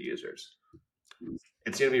millions of users.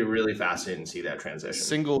 It's going to be really fascinating to see that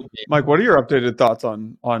transition. Mike, what are your updated thoughts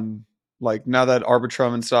on like, now that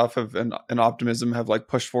Arbitrum and stuff and Optimism have like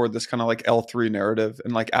pushed forward this kind of like L3 narrative,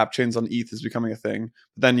 and like app chains on ETH is becoming a thing.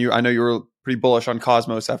 But then I know you were pretty bullish on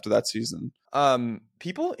Cosmos after that season.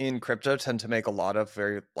 People in crypto tend to make a lot of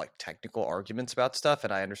very like technical arguments about stuff,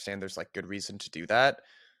 and I understand there's like good reason to do that.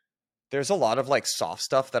 There's a lot of like soft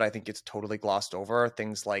stuff that I think gets totally glossed over.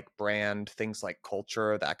 Things like brand, things like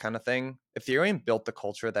culture, that kind of thing. Ethereum built the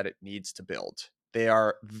culture that it needs to build. They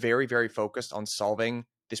are very, very focused on solving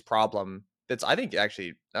this problem that's, I think,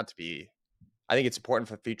 actually I think it's important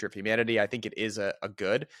for the future of humanity. I think it is a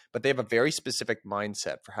good, but they have a very specific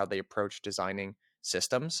mindset for how they approach designing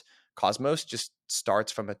systems. Cosmos just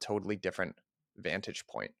starts from a totally different vantage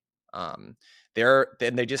point.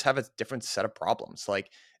 They just have a different set of problems. Like,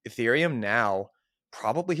 Ethereum now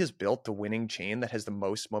probably has built the winning chain that has the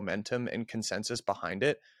most momentum and consensus behind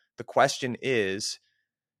it. The question is,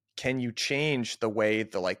 can you change the way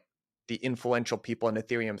the influential people in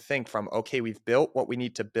Ethereum think from, okay, we've built what we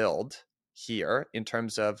need to build here in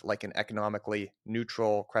terms of like an economically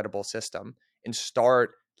neutral, credible system, and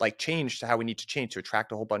start like change to how we need to change to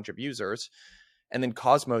attract a whole bunch of users. And then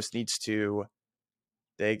Cosmos needs to,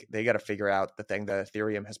 they got to figure out the thing that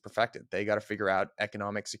Ethereum has perfected. They got to figure out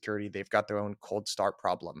economic security. They've got their own cold start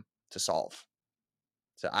problem to solve.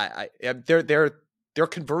 So they're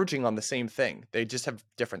converging on the same thing. They just have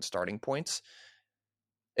different starting points.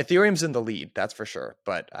 Ethereum's in the lead, that's for sure.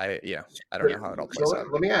 But I don't know how it all plays out.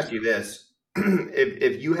 Let me ask you this.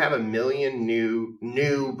 If you have 1 million new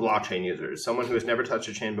blockchain users, someone who has never touched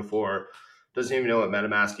a chain before, doesn't even know what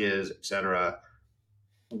MetaMask is, etc.,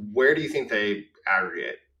 where do you think they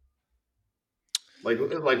aggregate? Like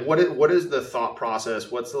what is the thought process?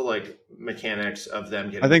 What's the like mechanics of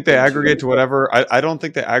them getting? I think they aggregate to whatever. I don't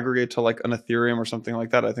think they aggregate to like an Ethereum or something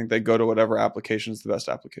like that. I think they go to whatever application is the best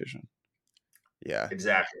application. Yeah,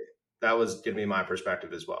 exactly. That was going to be my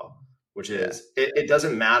perspective as well, which is it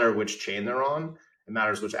doesn't matter which chain they're on. It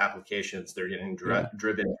matters which applications they're getting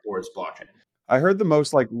driven towards blockchain. I heard the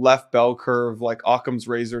most like left bell curve, like Occam's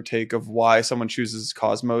razor take of why someone chooses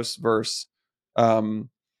Cosmos versus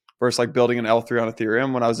like building an L3 on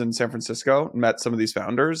Ethereum when I was in San Francisco and met some of these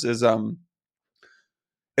founders is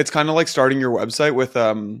it's kind of like starting your website with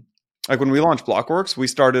like when we launched Blockworks, we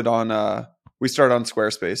started on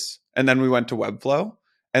Squarespace, and then we went to Webflow,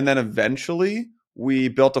 and then eventually we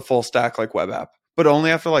built a full stack like web app, but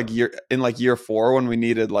only after year 4 when we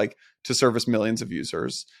needed like to service millions of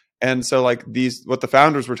users. And so like what the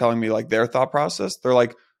founders were telling me, like their thought process, they're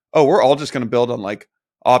like, oh, we're all just going to build on like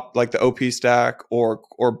the OP stack or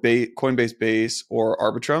Coinbase Base or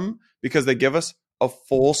Arbitrum, because they give us a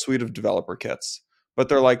full suite of developer kits. But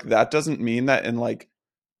they're like, that doesn't mean that in like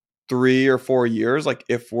 3 or 4 years, like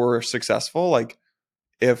if we're successful, like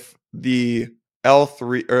if the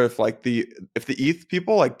L3 or if the ETH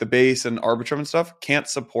people like the Base and Arbitrum and stuff can't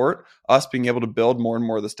support us being able to build more and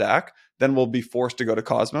more of the stack, then we'll be forced to go to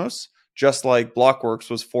Cosmos, just like Blockworks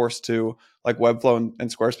was forced to, like Webflow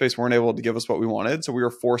and Squarespace weren't able to give us what we wanted, so we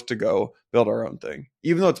were forced to go build our own thing,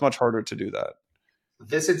 even though it's much harder to do that.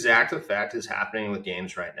 This exact effect is happening with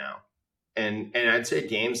games right now, and I'd say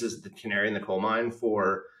games is the canary in the coal mine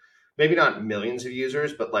for maybe not millions of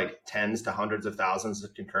users, but like tens to hundreds of thousands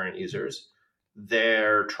of concurrent users.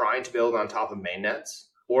 They're trying to build on top of mainnets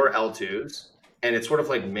or L2s. And it's sort of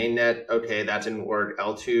like mainnet, okay, that didn't work.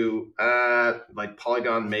 L2, like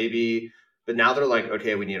Polygon, maybe. But now they're like,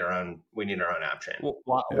 okay, we need our own app chain. Well,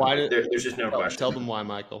 why there's just no question. Tell them why,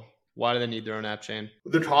 Michael. Why do they need their own app chain?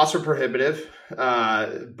 The costs are prohibitive,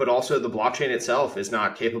 but also the blockchain itself is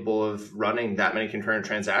not capable of running that many concurrent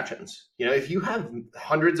transactions. If you have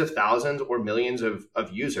hundreds of thousands or millions of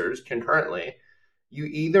users concurrently, you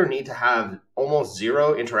either need to have almost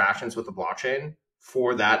zero interactions with the blockchain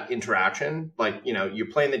for that interaction. Like, you're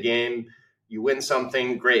playing the game, you win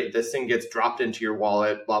something, great. This thing gets dropped into your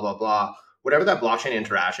wallet, blah, blah, blah. Whatever that blockchain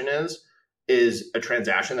interaction is a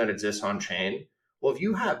transaction that exists on chain. Well, if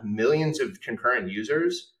you have millions of concurrent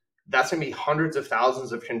users, that's going to be hundreds of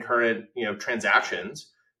thousands of concurrent,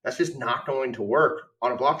 transactions. That's just not going to work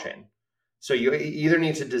on a blockchain. So you either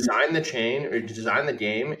need to design the chain or design the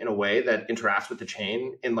game in a way that interacts with the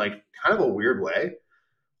chain in like kind of a weird way,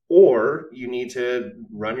 or you need to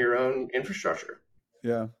run your own infrastructure.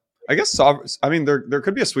 Yeah. I guess I mean, there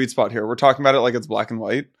could be a sweet spot here. We're talking about it like it's black and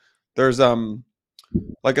white. There's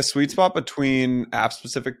like a sweet spot between app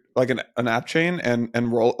specific, like an app chain and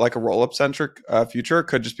like a roll up centric future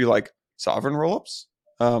could just be like sovereign roll ups.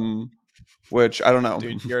 Which I don't know.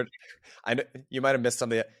 Dude, you might have missed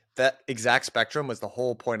something. That exact spectrum was the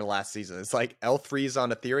whole point of last season. It's like L3's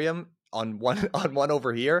on Ethereum on one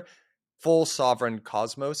over here, full sovereign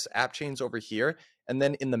Cosmos app chains over here, and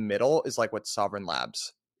then in the middle is like what Sovereign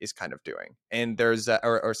Labs is kind of doing. And there's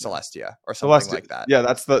or Celestia or something like that. Yeah,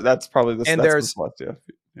 that's probably the. And there's Celestia.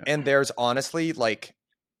 Yeah. And there's honestly like,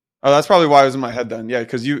 oh, that's probably why it was in my head then. Yeah,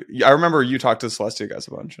 because I remember you talked to the Celestia guys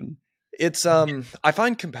a bunch, and it's I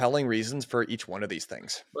find compelling reasons for each one of these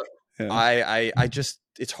things. Yeah. I just,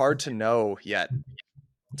 it's hard to know yet.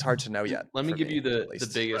 It's hard to know yet. Let me give you the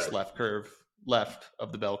biggest left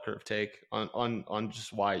of the bell curve take on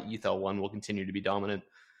just why ETH-L1 will continue to be dominant.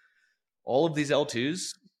 All of these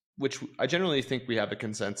L2s, which I generally think we have a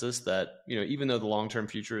consensus that, even though the long-term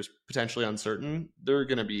future is potentially uncertain, they're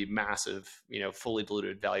going to be massive, fully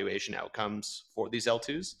diluted valuation outcomes for these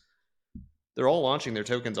L2s. They're all launching their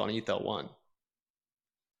tokens on ETH-L1.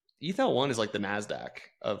 ETH-L1 is like the NASDAQ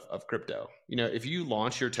of crypto. If you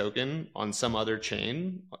launch your token on some other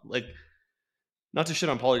chain, like, not to shit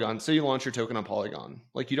on Polygon, say you launch your token on Polygon,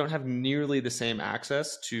 like, you don't have nearly the same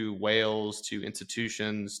access to whales, to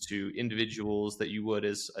institutions, to individuals that you would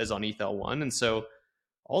as on ETH-L1. And so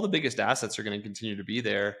all the biggest assets are going to continue to be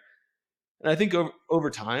there. And I think over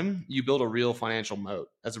time, you build a real financial moat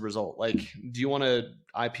as a result. Like, do you want to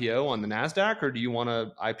IPO on the NASDAQ, or do you want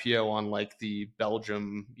to IPO on like the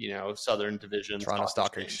Belgium, Southern Division Toronto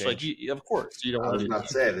Stock Exchange? Like, of course, you don't want to. Not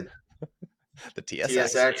say the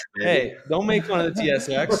TSX. Hey, don't make fun of the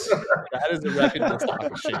TSX. That is a reputable stock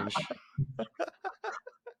exchange.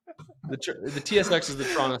 The TSX is the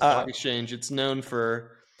Toronto Stock Exchange. It's known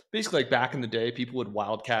for basically, like, back in the day, people would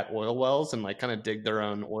wildcat oil wells and like kind of dig their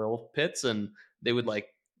own oil pits, and they would like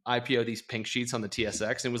IPO these pink sheets on the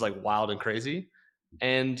TSX, and it was like wild and crazy.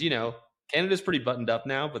 And Canada's pretty buttoned up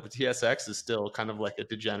now, but the TSX is still kind of like a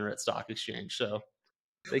degenerate stock exchange. So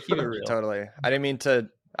they keep it real. Totally. I didn't mean to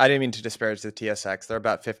disparage the TSX. There are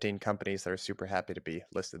about 15 companies that are super happy to be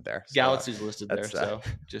listed there. So, Galaxy's listed there, so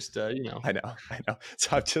just I know.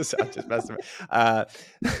 So I'm just messing.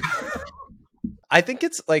 I think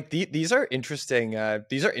it's like these are interesting.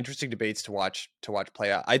 These are interesting debates to watch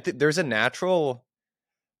play out. I think there's a natural.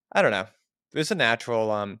 I don't know. There's a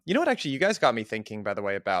natural. You know what? Actually, you guys got me thinking. By the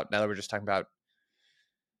way, about now that we're just talking about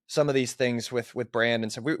some of these things with brand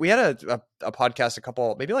and stuff. We had a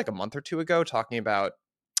podcast maybe like a month or two ago talking about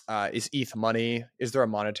is ETH money? Is there a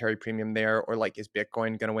monetary premium there, or like is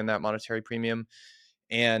Bitcoin going to win that monetary premium?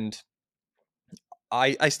 And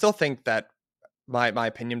I still think that my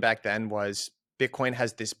opinion back then was Bitcoin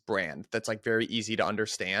has this brand that's like very easy to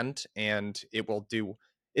understand, and it will do.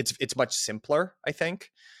 It's much simpler, I think.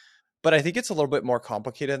 But I think it's a little bit more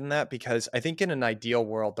complicated than that, because I think in an ideal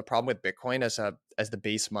world, the problem with Bitcoin as the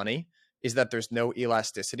base money is that there's no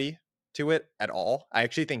elasticity to it at all. I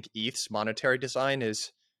actually think ETH's monetary design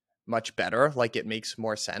is much better. Like, it makes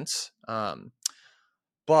more sense.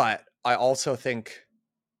 But I also think,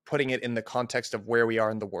 putting it in the context of where we are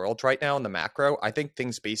in the world right now in the macro, I think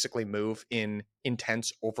things basically move in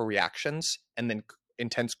intense overreactions and then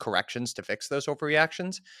intense corrections to fix those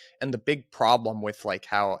overreactions. And the big problem with like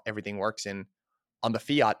how everything works on the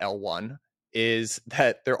fiat L1 is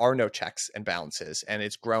that there are no checks and balances, and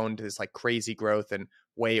it's grown to this like crazy growth and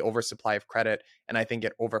way oversupply of credit. And I think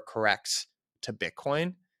it overcorrects to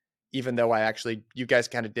Bitcoin, even though you guys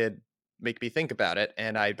kind of did make me think about it.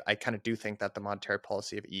 And I kind of do think that the monetary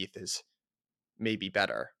policy of ETH is maybe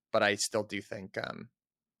better, but I still do think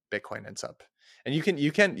Bitcoin ends up. And you can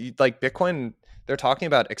like Bitcoin, they're talking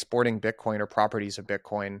about exporting Bitcoin or properties of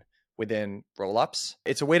Bitcoin within rollups.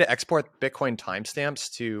 It's a way to export Bitcoin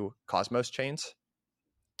timestamps to Cosmos chains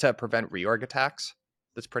to prevent reorg attacks.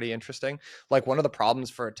 That's pretty interesting. Like, one of the problems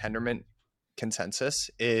for a Tendermint consensus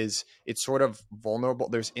is it's sort of vulnerable.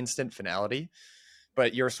 There's instant finality,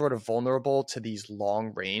 but you're sort of vulnerable to these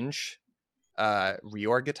long range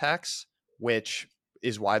reorg attacks, which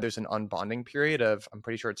is why there's an unbonding period of, I'm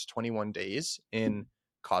pretty sure it's 21 days in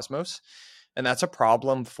Cosmos. And that's a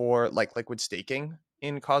problem for like liquid staking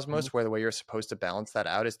in Cosmos, where the way you're supposed to balance that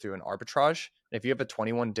out is through an arbitrage. And if you have a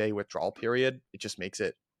 21-day withdrawal period, it just makes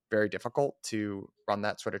it very difficult to run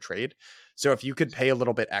that sort of trade. So if you could pay a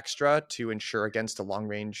little bit extra to insure against a long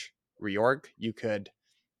range reorg, you could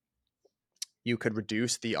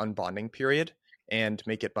reduce the unbonding period and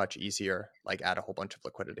make it much easier, like add a whole bunch of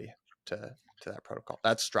liquidity to that protocol.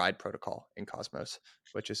 That's Stride protocol in Cosmos,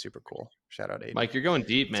 which is super cool. Shout out Aiden. Mike, you're going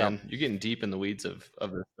deep, man. You're getting deep in the weeds of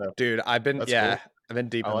this stuff. Dude, I've been That's cool. I've been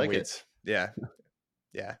deep in like the weeds. Yeah.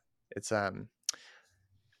 It's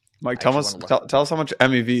Mike, tell us how much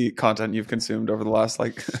MEV content you've consumed over the last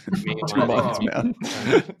like 2 months, man.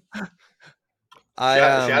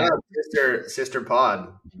 Shout out sister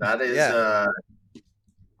pod. That is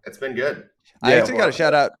it's been good. I actually got to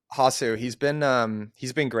shout out Hasu. He's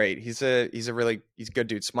been great. He's a good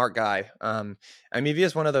dude, smart guy. MEV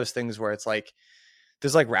is one of those things where it's like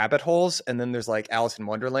there's like rabbit holes, and then there's like Alice in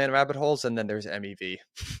Wonderland rabbit holes, and then there's MEV.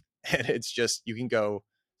 And it's just you can go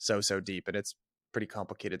so deep, and it's pretty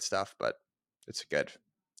complicated stuff, but it's good.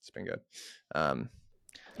 It's been good.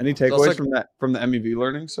 Any takeaways from the MEV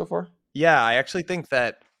learning so far? Yeah, I actually think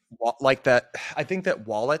that I think that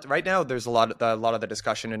wallet right now, there's a lot of the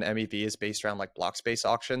discussion in MEV is based around like block space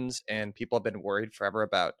auctions, and people have been worried forever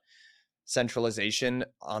about centralization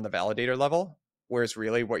on the validator level, whereas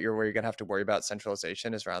really where you're gonna have to worry about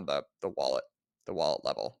centralization is around the wallet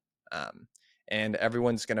level, and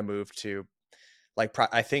everyone's gonna move to like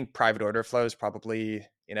I think private order flow is probably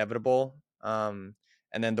inevitable, and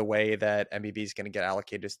then the way that MEV is going to get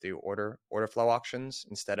allocated is through order flow auctions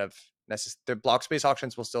instead of the block space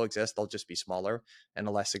auctions will still exist. They'll just be smaller and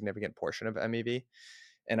a less significant portion of MEV.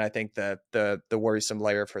 And I think that the worrisome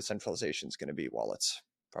layer for centralization is going to be wallets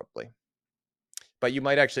probably. But you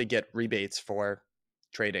might actually get rebates for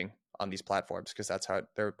trading on these platforms because that's how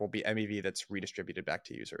there will be MEV that's redistributed back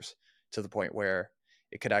to users to the point where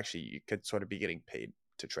you could sort of be getting paid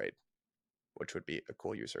to trade, which would be a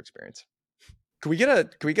cool user experience. Can we get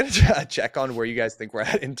a check on where you guys think we're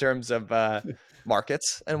at in terms of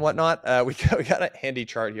markets and whatnot? We got a handy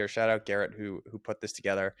chart here. Shout out Garrett who put this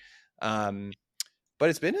together. But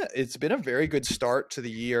it's been a very good start to the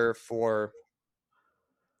year for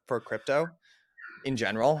crypto in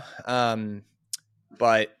general.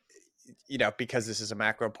 But because this is a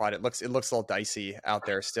macro pod, it looks a little dicey out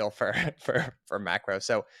there still for macro.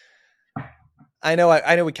 So I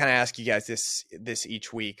know we kind of ask you guys this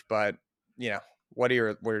each week, but what are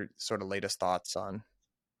your sort of latest thoughts on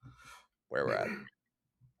where we're at?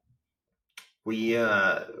 We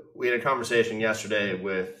had a conversation yesterday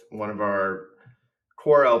with one of our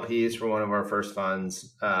core LPs for one of our first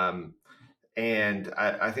funds. And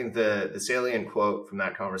I think the salient quote from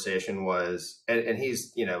that conversation was, and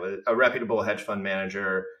he's, a reputable hedge fund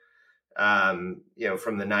manager, from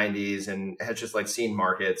the 90s and has just like seen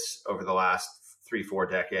markets over the last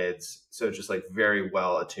 3-4 decades. So just like very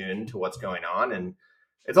well attuned to what's going on. And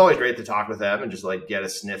it's always great to talk with them and just like get a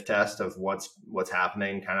sniff test of what's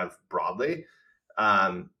happening kind of broadly.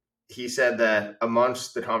 He said that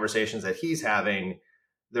amongst the conversations that he's having,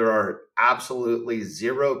 there are absolutely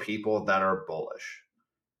zero people that are bullish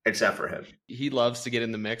except for him. He loves to get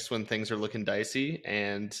in the mix when things are looking dicey,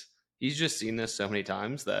 and he's just seen this so many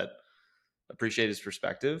times that appreciate his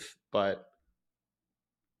perspective. But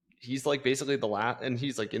he's like basically the last, and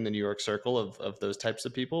he's like in the New York circle of those types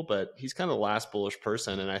of people, but he's kind of the last bullish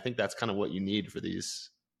person. And I think that's kind of what you need for these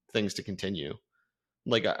things to continue.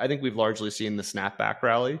 Like, I think we've largely seen the snapback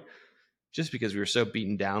rally just because we were so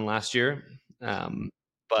beaten down last year.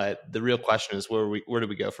 But the real question is where do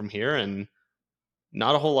we go from here? And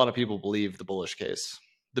not a whole lot of people believe the bullish case.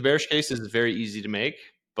 The bearish case is very easy to make,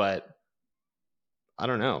 but I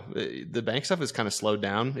don't know. The bank stuff is kind of slowed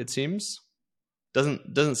down, it seems.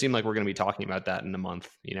 Doesn't seem like we're going to be talking about that in a month,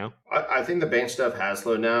 I think the bank stuff has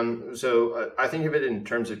slowed down. So I think of it in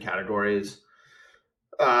terms of categories.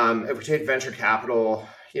 If we take venture capital,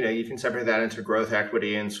 you can separate that into growth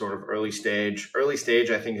equity and sort of early stage. Early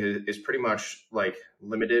stage, I think, is pretty much like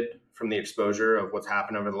limited from the exposure of what's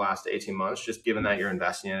happened over the last 18 months, just given that you're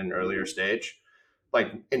investing in an earlier stage.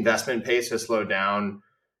 Like investment pace has slowed down,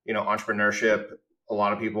 entrepreneurship. A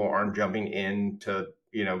lot of people aren't jumping in to,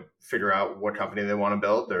 figure out what company they want to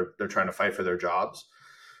build. They're trying to fight for their jobs.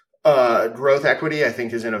 Growth equity, I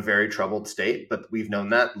think, is in a very troubled state, but we've known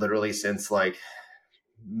that literally since like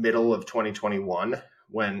middle of 2021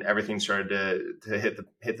 when everything started to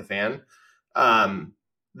hit the fan.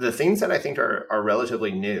 The things that I think are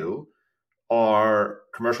relatively new are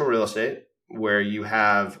commercial real estate, where you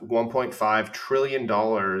have $1.5 trillion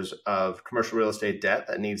of commercial real estate debt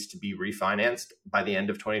that needs to be refinanced by the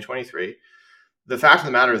end of 2023. The fact of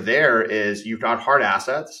the matter there is you've got hard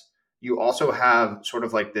assets. You also have sort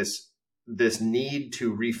of like this need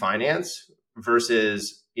to refinance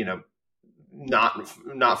versus, not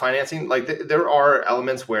financing. Like there are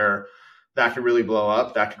elements where that could really blow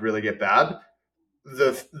up, that could really get bad.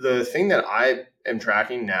 The thing that I am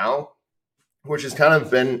tracking now, which has kind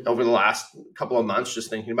of been over the last couple of months,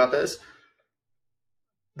 just thinking about this,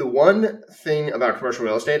 the one thing about commercial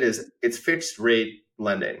real estate is it's fixed rate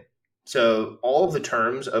lending. So all of the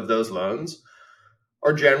terms of those loans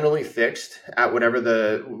are generally fixed at whatever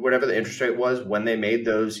the interest rate was when they made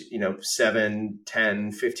those, 7,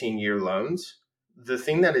 10, 15-year loans. The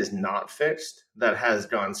thing that is not fixed, that has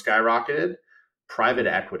gone skyrocketed, private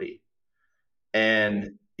equity.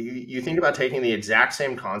 And you think about taking the exact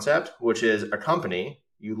same concept, which is a company,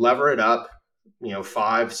 you lever it up,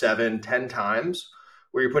 5, 7, 10 times,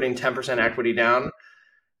 where you're putting 10% equity down.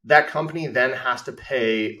 That company then has to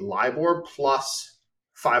pay LIBOR plus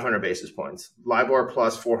 500 basis points, LIBOR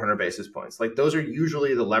plus 400 basis points. Like those are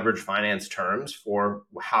usually the leverage finance terms for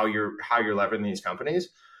how you're leveraging these companies.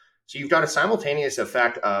 So you've got a simultaneous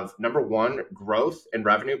effect of, number one, growth and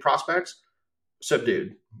revenue prospects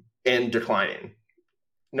subdued and declining.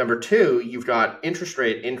 Number two, you've got interest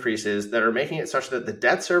rate increases that are making it such that the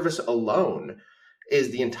debt service alone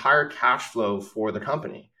is the entire cash flow for the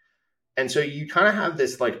company. And so you kind of have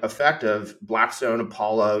this like effect of Blackstone,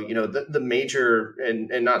 Apollo, the major, and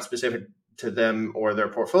not specific to them or their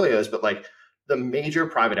portfolios, but like the major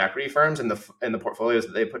private equity firms and the portfolios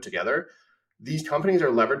that they put together. These companies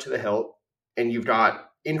are levered to the hilt, and you've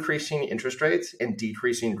got increasing interest rates and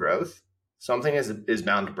decreasing growth. Something is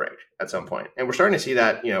bound to break at some point. And we're starting to see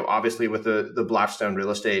that, obviously with the Blackstone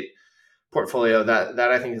real estate portfolio that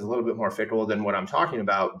I think is a little bit more fickle than what I'm talking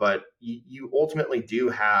about. But you ultimately do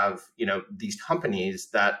have, these companies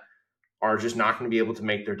that are just not going to be able to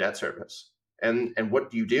make their debt service. And what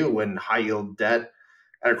do you do when high yield debt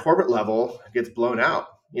at a corporate level gets blown out?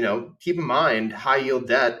 Keep in mind, high yield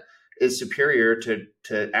debt is superior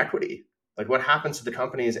to equity. Like what happens to the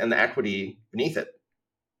companies and the equity beneath it?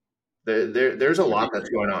 There's a lot that's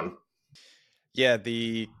going on. Yeah,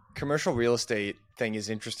 the commercial real estate thing is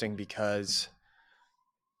interesting because,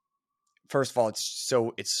 first of all,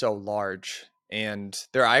 it's so large, and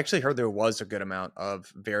I actually heard there was a good amount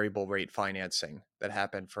of variable rate financing that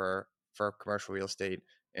happened for commercial real estate,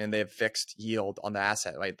 and they have fixed yield on the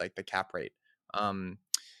asset, right, like the cap rate. And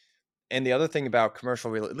the other thing about commercial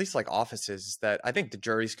real, at least like offices, is that I think the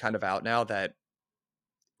jury's kind of out now that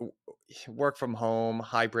work from home,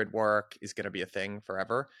 hybrid work is going to be a thing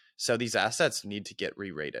forever. So these assets need to get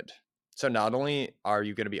re-rated. So not only are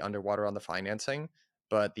you going to be underwater on the financing,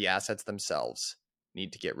 but the assets themselves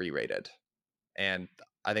need to get re-rated. And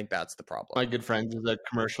I think that's the problem. My good friend is a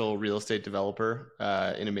commercial real estate developer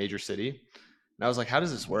in a major city. And I was like, how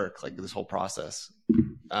does this work? Like this whole process.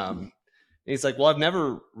 And he's like, well, I've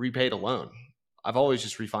never repaid a loan. I've always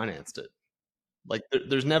just refinanced it. Like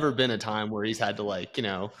there's never been a time where he's had to like,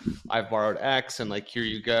 I've borrowed X and like, here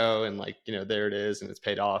you go. And like, there it is. And it's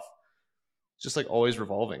paid off. It's just like always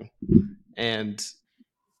revolving. And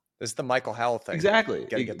it's the Michael Howell thing. Exactly. You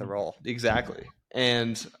gotta get the role. Exactly.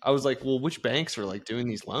 And I was like, well, which banks are like doing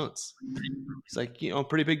these loans? He's like,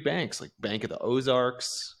 pretty big banks, like Bank of the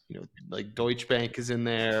Ozarks, like Deutsche Bank is in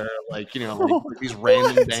there, like, like these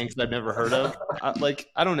random banks that I've never heard of.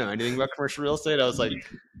 I don't know anything about commercial real estate. I was like,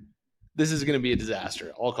 this is going to be a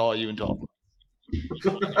disaster. I'll call you in 12 months.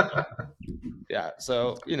 Yeah.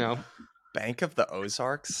 So, Bank of the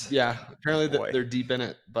Ozarks. Yeah. Apparently they're deep in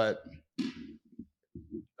it, but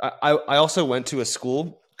I also went to a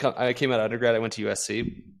school. I came out of undergrad. I went to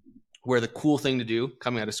USC, where the cool thing to do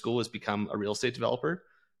coming out of school is become a real estate developer.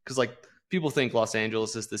 Because like people think Los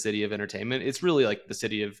Angeles is the city of entertainment. It's really like the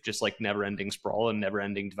city of just like never ending sprawl and never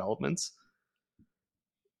ending developments.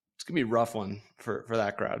 It's going to be a rough one for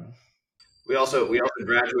that crowd. We also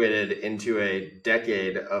graduated into a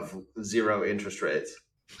decade of zero interest rates.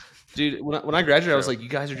 Dude, when I graduated, I was like, you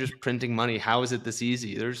guys are just printing money. How is it this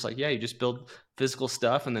easy? They're just like, yeah, you just build physical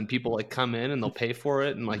stuff and then people like come in and they'll pay for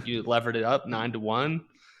it. And like you levered it up 9-1.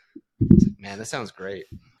 Like, man, that sounds great.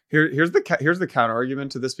 Here's the counter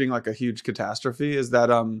argument to this being like a huge catastrophe is that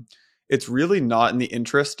it's really not in the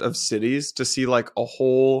interest of cities to see like a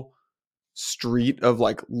whole street of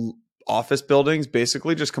like office buildings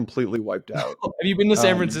basically just completely wiped out. Have you been to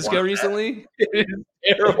San Francisco recently? It is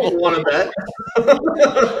terrible. Want to bet?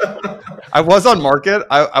 I was on Market.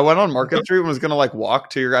 I went on Market Street and was gonna like walk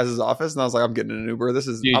to your guys' office, and I was like, I'm getting an Uber. This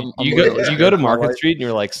is. Dude, I'm you literally go to scared for my Market life. Street and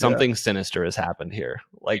you're like, something sinister has happened here.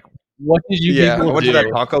 Like, what did you Yeah, I people went do to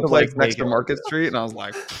that taco to, place like, next make to it? Market Street, and I was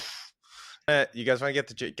like, You guys want to get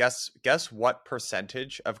the guess what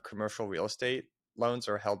percentage of commercial real estate loans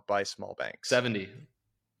are held by small banks? 70.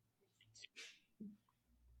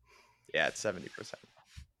 Yeah, it's 70%.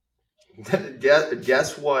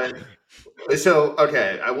 Guess what? So,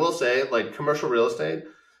 okay, I will say, like commercial real estate,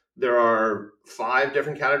 there are 5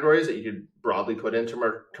 different categories that you could broadly put into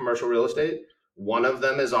commercial real estate. One of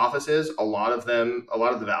them is offices. A lot of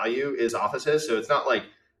the value is offices. So it's not like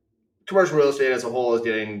commercial real estate as a whole is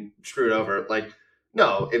getting screwed over. Like,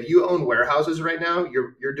 no, if you own warehouses right now,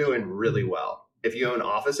 you're doing really well. If you own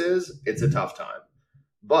offices, it's a tough time.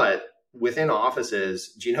 But within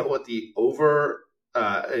offices, do you know what the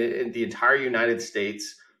in the entire United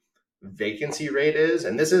States vacancy rate is?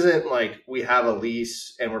 And this isn't like we have a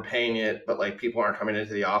lease and we're paying it, but like people aren't coming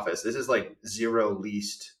into the office. This is like 0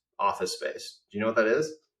 leased office space. Do you know what that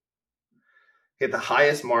is? Hit the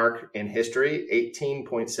highest mark in history,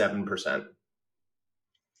 18.7%.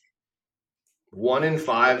 1 in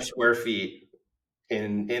 5 square feet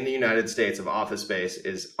in the United States of office space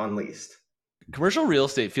is unleased. Commercial real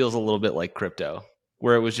estate feels a little bit like crypto,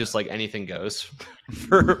 where it was just like anything goes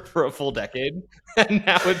for a full decade. And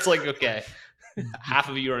now it's like, okay, half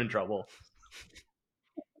of you are in trouble.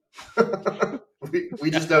 we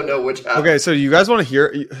just don't know which half. okay, so you guys want to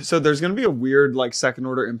hear? So there's going to be a weird like second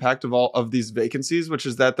order impact of all of these vacancies, which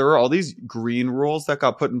is that there are all these green rules that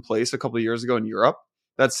got put in place a couple of years ago in Europe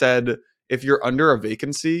that said if you're under a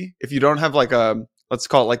vacancy, if you don't have like a, let's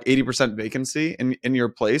call it like 80% vacancy in your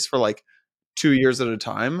place for like 2 years at a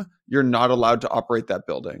time, you're not allowed to operate that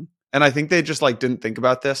building. And I think they just like didn't think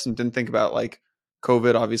about this and didn't think about like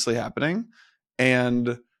COVID obviously happening.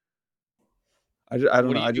 And I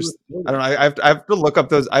don't know. I don't know. I have to look up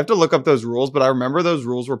those. I have to look up those rules, but I remember those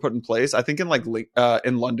rules were put in place. I think in like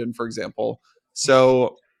in London, for example.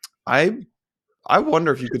 So I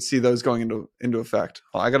wonder if you could see those going into effect.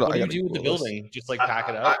 Well, What do you do with the building? Just like pack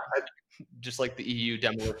it up? Just like the EU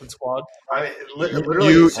demolition squad? I mean,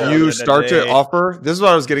 literally, you start to offer. This is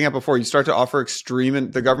what I was getting at before. You start to offer extreme,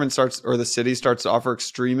 and the government starts or the city starts to offer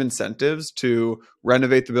extreme incentives to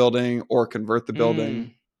renovate the building or convert the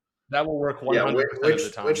building. That will work 100% of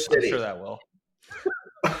the time. Which city? I'm sure that will.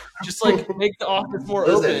 Just like make the office more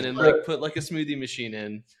open and like put like a smoothie machine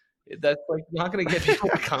in. That's like not going to get people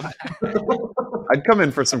to come back. I'd come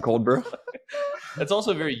in for some cold brew. That's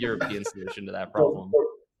also a very European solution to that problem.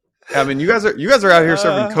 I mean, you guys are out here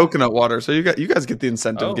serving coconut water, so you guys get the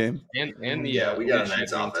incentive game. And the we got a lychee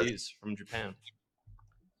nice green office. teas from Japan.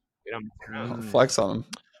 Flex on them.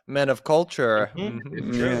 Men of culture.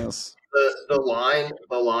 Mm-hmm. Yes. The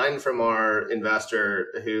line from our investor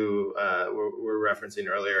who we're referencing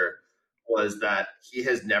earlier was that he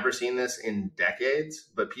has never seen this in decades,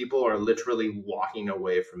 but people are literally walking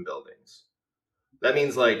away from buildings. That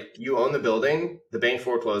means like you own the building, the bank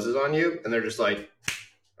forecloses on you, and they're just like,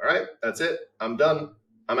 all right, that's it. I'm done.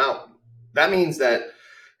 I'm out. That means that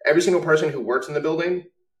every single person who works in the building,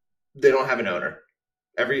 they don't have an owner.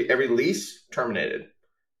 Every lease terminated.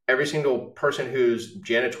 Every single person who's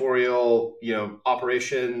janitorial,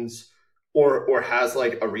 operations, or has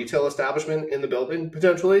like a retail establishment in the building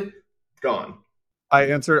potentially gone. I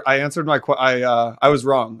answered I was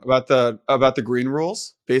wrong about the green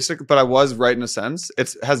rules, but I was right in a sense.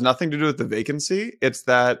 It has nothing to do with the vacancy. It's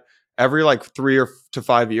that every like 3 to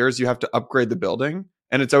 5 years you have to upgrade the building.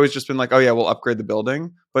 And it's always just been like, oh yeah, we'll upgrade the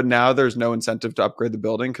building. But now there's no incentive to upgrade the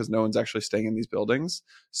building because no one's actually staying in these buildings.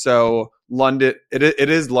 So London, it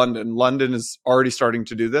is London. London is already starting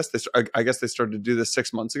to do this. I guess they started to do this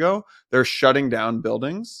 6 months ago. They're shutting down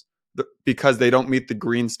buildings because they don't meet the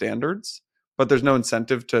green standards. But there's no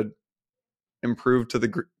incentive to improve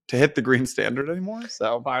to hit the green standard anymore.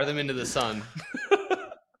 So fire them into the sun.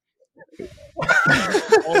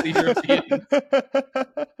 All the European.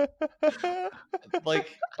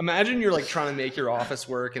 Like, imagine you're like trying to make your office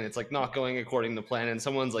work and it's like not going according to plan, and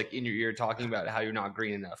someone's like in your ear talking about how you're not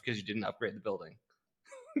green enough because you didn't upgrade the building.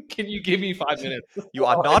 Can you give me 5 minutes? You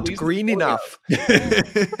are not green enough.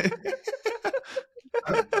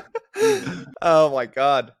 Oh my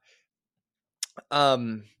god.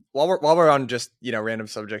 While we're on just random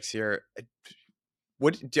subjects here,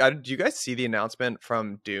 do you guys see the announcement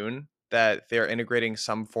from Dune that they're integrating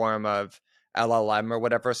some form of LLM or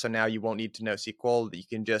whatever? So now you won't need to know SQL. You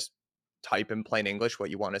can just type in plain English what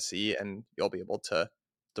you want to see, and you'll be able to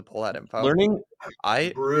to pull that info. Learning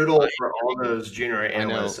brutal for all those junior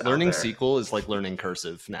analysts. I know. Learning out there. SQL is like learning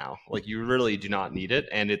cursive now. Like you really do not need it,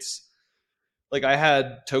 and it's like I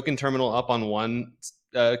had Token Terminal up on one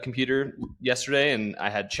computer yesterday, and I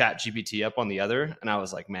had Chat GPT up on the other, and I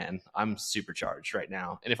was like, man, I'm supercharged right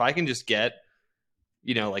now. And if I can just get,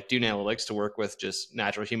 like Dune Analytics to work with just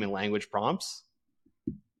natural human language prompts,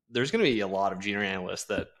 there's going to be a lot of junior analysts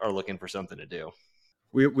that are looking for something to do.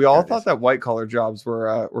 We all thought that white collar jobs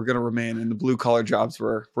were going to remain, and the blue collar jobs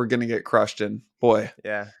were going to get crushed. And boy,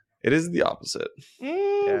 yeah, it is the opposite.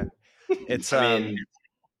 Yeah, it's I mean,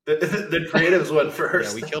 the creatives went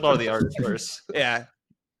first. Yeah, we killed all the artists first. Yeah.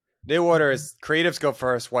 New order is creatives go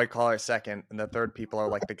first, white collar second, and the third people are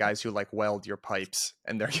like the guys who like weld your pipes,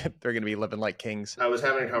 and they're going to be living like kings. I was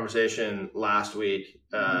having a conversation last week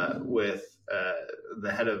with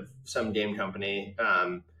the head of some game company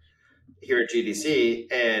here at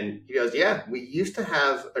GDC, and he goes, "Yeah, we used to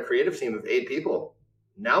have a creative team of 8 people.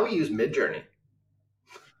 Now we use Midjourney."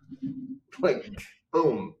 Like,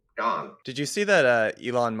 boom, gone. Did you see that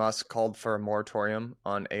Elon Musk called for a moratorium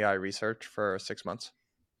on AI research for 6 months?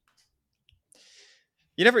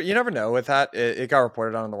 You never know with that. It got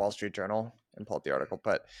reported on in the Wall Street Journal and pulled up the article,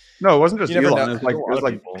 but no, it wasn't just Elon. Know. It was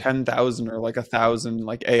like 10,000 or like 1,000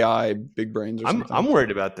 like AI big brains or something. I'm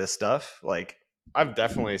worried about this stuff. Like I've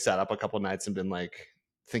definitely sat up a couple of nights and been like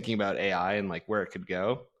thinking about AI and like where it could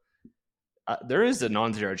go. There is a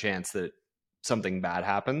non-zero chance that something bad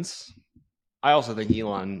happens. I also think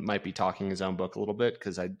Elon might be talking his own book a little bit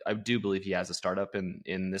because I do believe he has a startup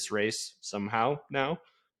in this race somehow now.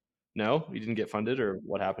 No, he didn't get funded, or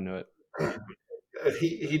what happened to it?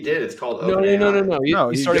 He did. It's called No.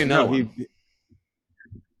 He's starting another one.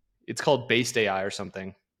 It's called Based AI or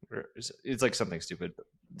something. It's like something stupid,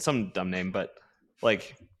 some dumb name. But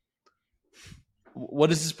like, what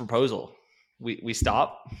is his proposal? We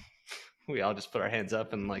stop. We all just put our hands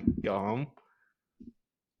up and like go home.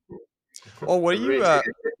 Well, what do you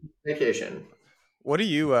vacation? What do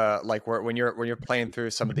you like when you're playing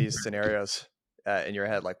through some of these scenarios in your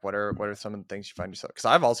head? Like, what are some of the things you find yourself? Because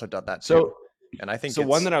I've also done that too. And I think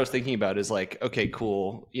one that I was thinking about is like, okay,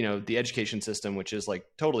 cool. The education system, which is like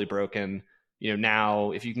totally broken.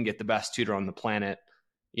 Now if you can get the best tutor on the planet,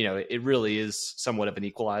 it really is somewhat of an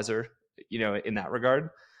equalizer, in that regard.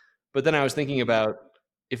 But then I was thinking about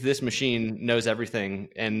if this machine knows everything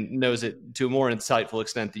and knows it to a more insightful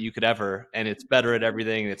extent that you could ever, and it's better at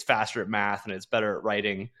everything, and it's faster at math, and it's better at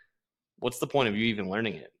writing, what's the point of you even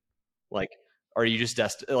learning it? Like, are you just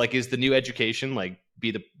like, is the new education like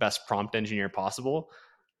be the best prompt engineer possible?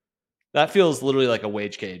 That feels literally like a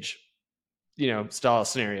wage cage, style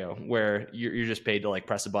scenario where you're just paid to like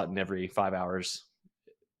press a button every 5 hours.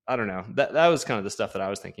 I don't know. That was kind of the stuff that I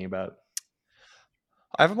was thinking about.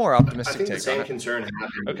 I have a more optimistic take. I think the same concern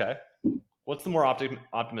happened. Okay. What's the more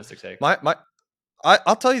optimistic take?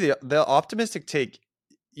 I'll tell you the optimistic take.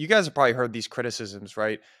 You guys have probably heard these criticisms,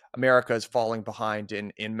 right? America is falling behind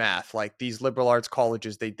in math. Like these liberal arts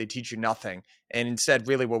colleges, they teach you nothing. And instead,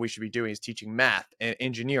 really what we should be doing is teaching math and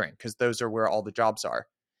engineering because those are where all the jobs are.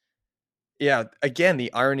 Yeah, again,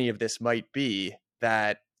 the irony of this might be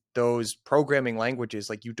that those programming languages,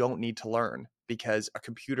 like you don't need to learn because a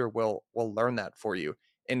computer will learn that for you.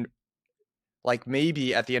 And like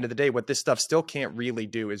maybe at the end of the day, what this stuff still can't really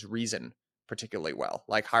do is reason particularly well,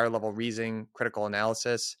 like higher level reasoning, critical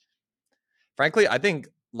analysis. Frankly, I think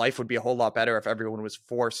life would be a whole lot better if everyone was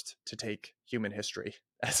forced to take human history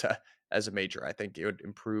as a major. I think it would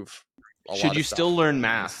improve a lot. Should you still learn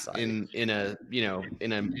math in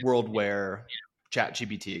a world where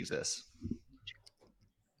ChatGPT exists?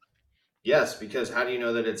 Yes, because how do you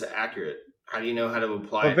know that it's accurate? How do you know how to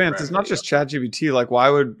apply it? Vance, it's not just ChatGPT. Like,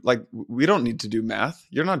 we don't need to do math.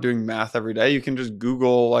 You're not doing math every day. You can just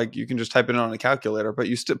Google, like, you can just type it in on a calculator, but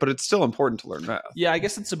it's still important to learn math. Yeah, I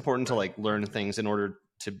guess it's important to like learn things in order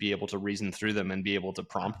to be able to reason through them and be able to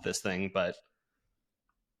prompt this thing. But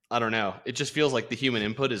I don't know. It just feels like the human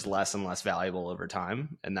input is less and less valuable over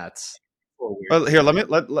time. And that's well, here,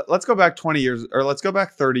 let's go back 20 years or let's go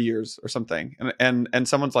back 30 years or something. And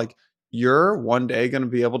someone's like, you're one day going to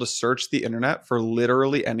be able to search the internet for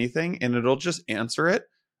literally anything and it'll just answer it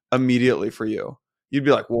immediately for you. You'd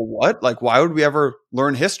be like, well, what? Like, why would we ever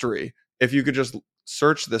learn history if you could just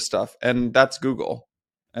search this stuff? And that's Google.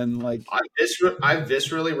 And like, I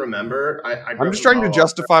viscerally remember. I'm just trying to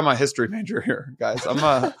justify my history major here, guys.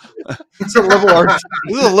 It's a liberal arts.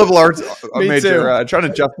 This is a liberal arts major trying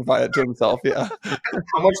to justify it to himself. Yeah.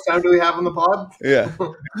 How much time do we have on the pod? Yeah.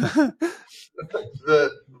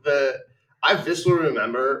 I viscerally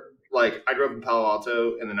remember, like, I grew up in Palo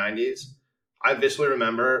Alto in the 90s. I viscerally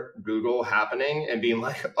remember Google happening and being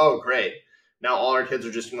like, oh, great. Now all our kids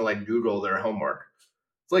are just going to like Google their homework.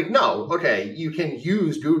 It's like, no, okay, you can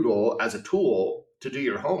use Google as a tool to do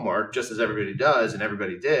your homework just as everybody does and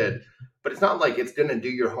everybody did, but it's not like it's going to do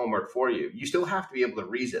your homework for you. You still have to be able to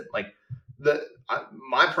reason. Like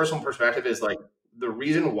my personal perspective is like the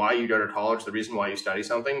reason why you go to college, the reason why you study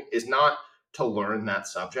something is not to learn that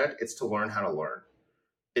subject. It's to learn how to learn.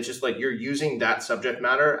 It's just like you're using that subject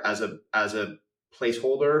matter as a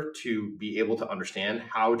placeholder to be able to understand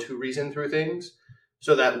how to reason through things,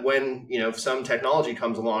 so that when some technology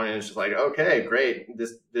comes along and it's just like, okay, great,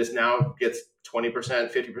 this now gets 20%,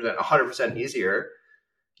 50%, 100% easier,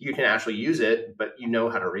 you can actually use it, but you know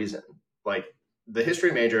how to reason. Like the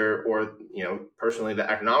history major, or personally the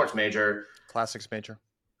economics major, classics major.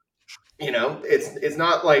 It's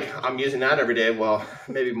not like I'm using that every day. Well,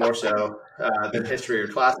 maybe more so than history or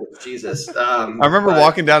classics. Jesus. I remember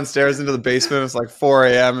walking downstairs into the basement. It's like 4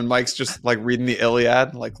 a.m. and Mike's just like reading the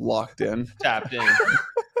Iliad, like locked in. Tapped in.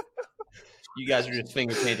 You guys are just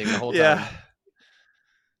finger painting the whole time. Yeah.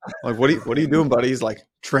 Like, what are you doing, buddy? He's like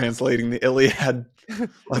translating the Iliad.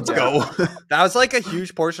 Let's go. That was like a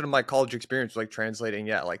huge portion of my college experience, like translating,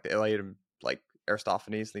 like the Iliad and like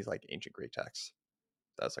Aristophanes, these like ancient Greek texts.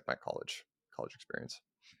 That's like my college experience.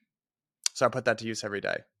 So I put that to use every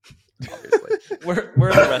day, obviously. Where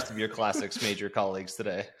are the rest of your classics major colleagues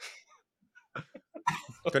today?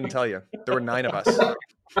 Couldn't tell you. There were 9 of us.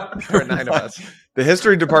 The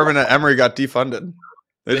history department at Emory got defunded.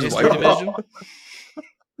 They The just history division?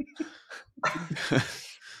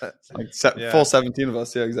 Full 17 of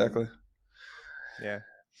us. Yeah, exactly. Yeah.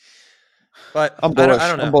 But I'm bullish. I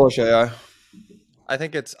don't know. I'm bullish AI. I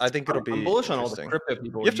think it'll be. I'm bullish on all the crypto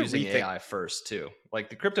people You have to using rethink. AI first too. Like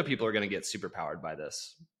the crypto people are going to get super powered by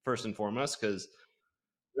this first and foremost, because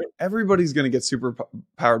Everybody's going to get super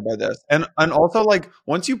powered by this. And also, like,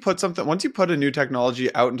 once you put a new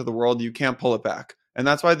technology out into the world, you can't pull it back. And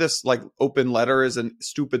that's why this like open letter is a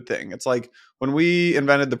stupid thing. It's like when we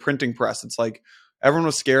invented the printing press, it's like everyone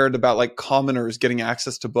was scared about like commoners getting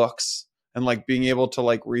access to books and like being able to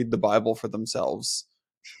like read the Bible for themselves.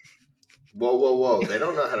 Whoa. They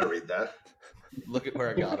don't know how to read that. look at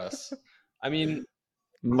where it got us. I mean,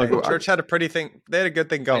 Like, The church had a pretty thing. They had a good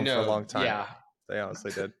thing going for a long time. Yeah, They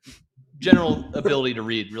honestly did. general ability to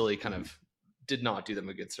read really kind of did not do them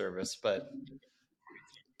a good service, but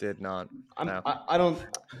Did not. No. I don't.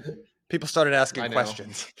 People started I asking know.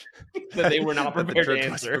 questions That they were not that the prepared to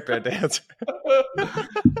church wasn't answer. prepared to answer.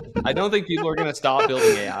 I don't think people are going to stop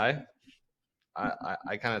building AI.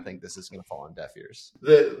 I kind of think this is going to fall on deaf ears.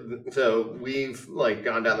 So we've like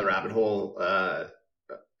gone down the rabbit hole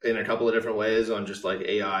in a couple of different ways on just like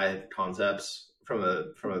AI concepts from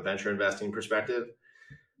a venture investing perspective.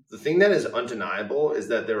 The thing that is undeniable is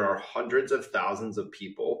that there are hundreds of thousands of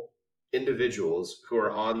people, individuals, who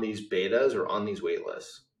are on these betas or on these wait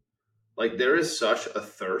lists. Like there is such a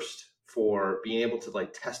thirst for being able to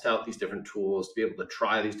like test out these different tools, to be able to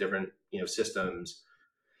try these different systems.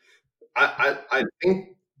 I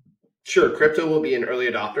think, sure, crypto will be an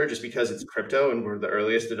early adopter just because it's crypto and we're the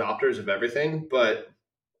earliest adopters of everything. But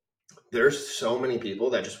there's so many people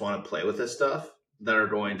that just want to play with this stuff that are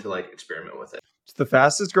going to like experiment with it. It's the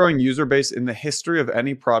fastest growing user base in the history of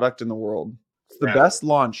any product in the world. It's the Yeah. best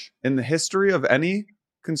launch in the history of any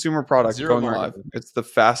consumer product Zero going marketing. live. It's the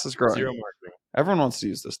fastest growing. Zero marketing. Everyone wants to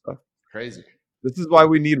use this stuff. Crazy. This is why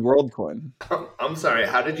we need WorldCoin. I'm sorry,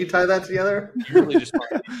 how did you tie that together? You really just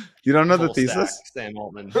want You don't know the full stack thesis? Sam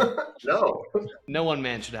Altman. No. No one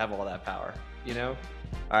man should have all that power, you know?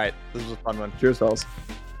 All right. This was a fun one. Cheers, fellas.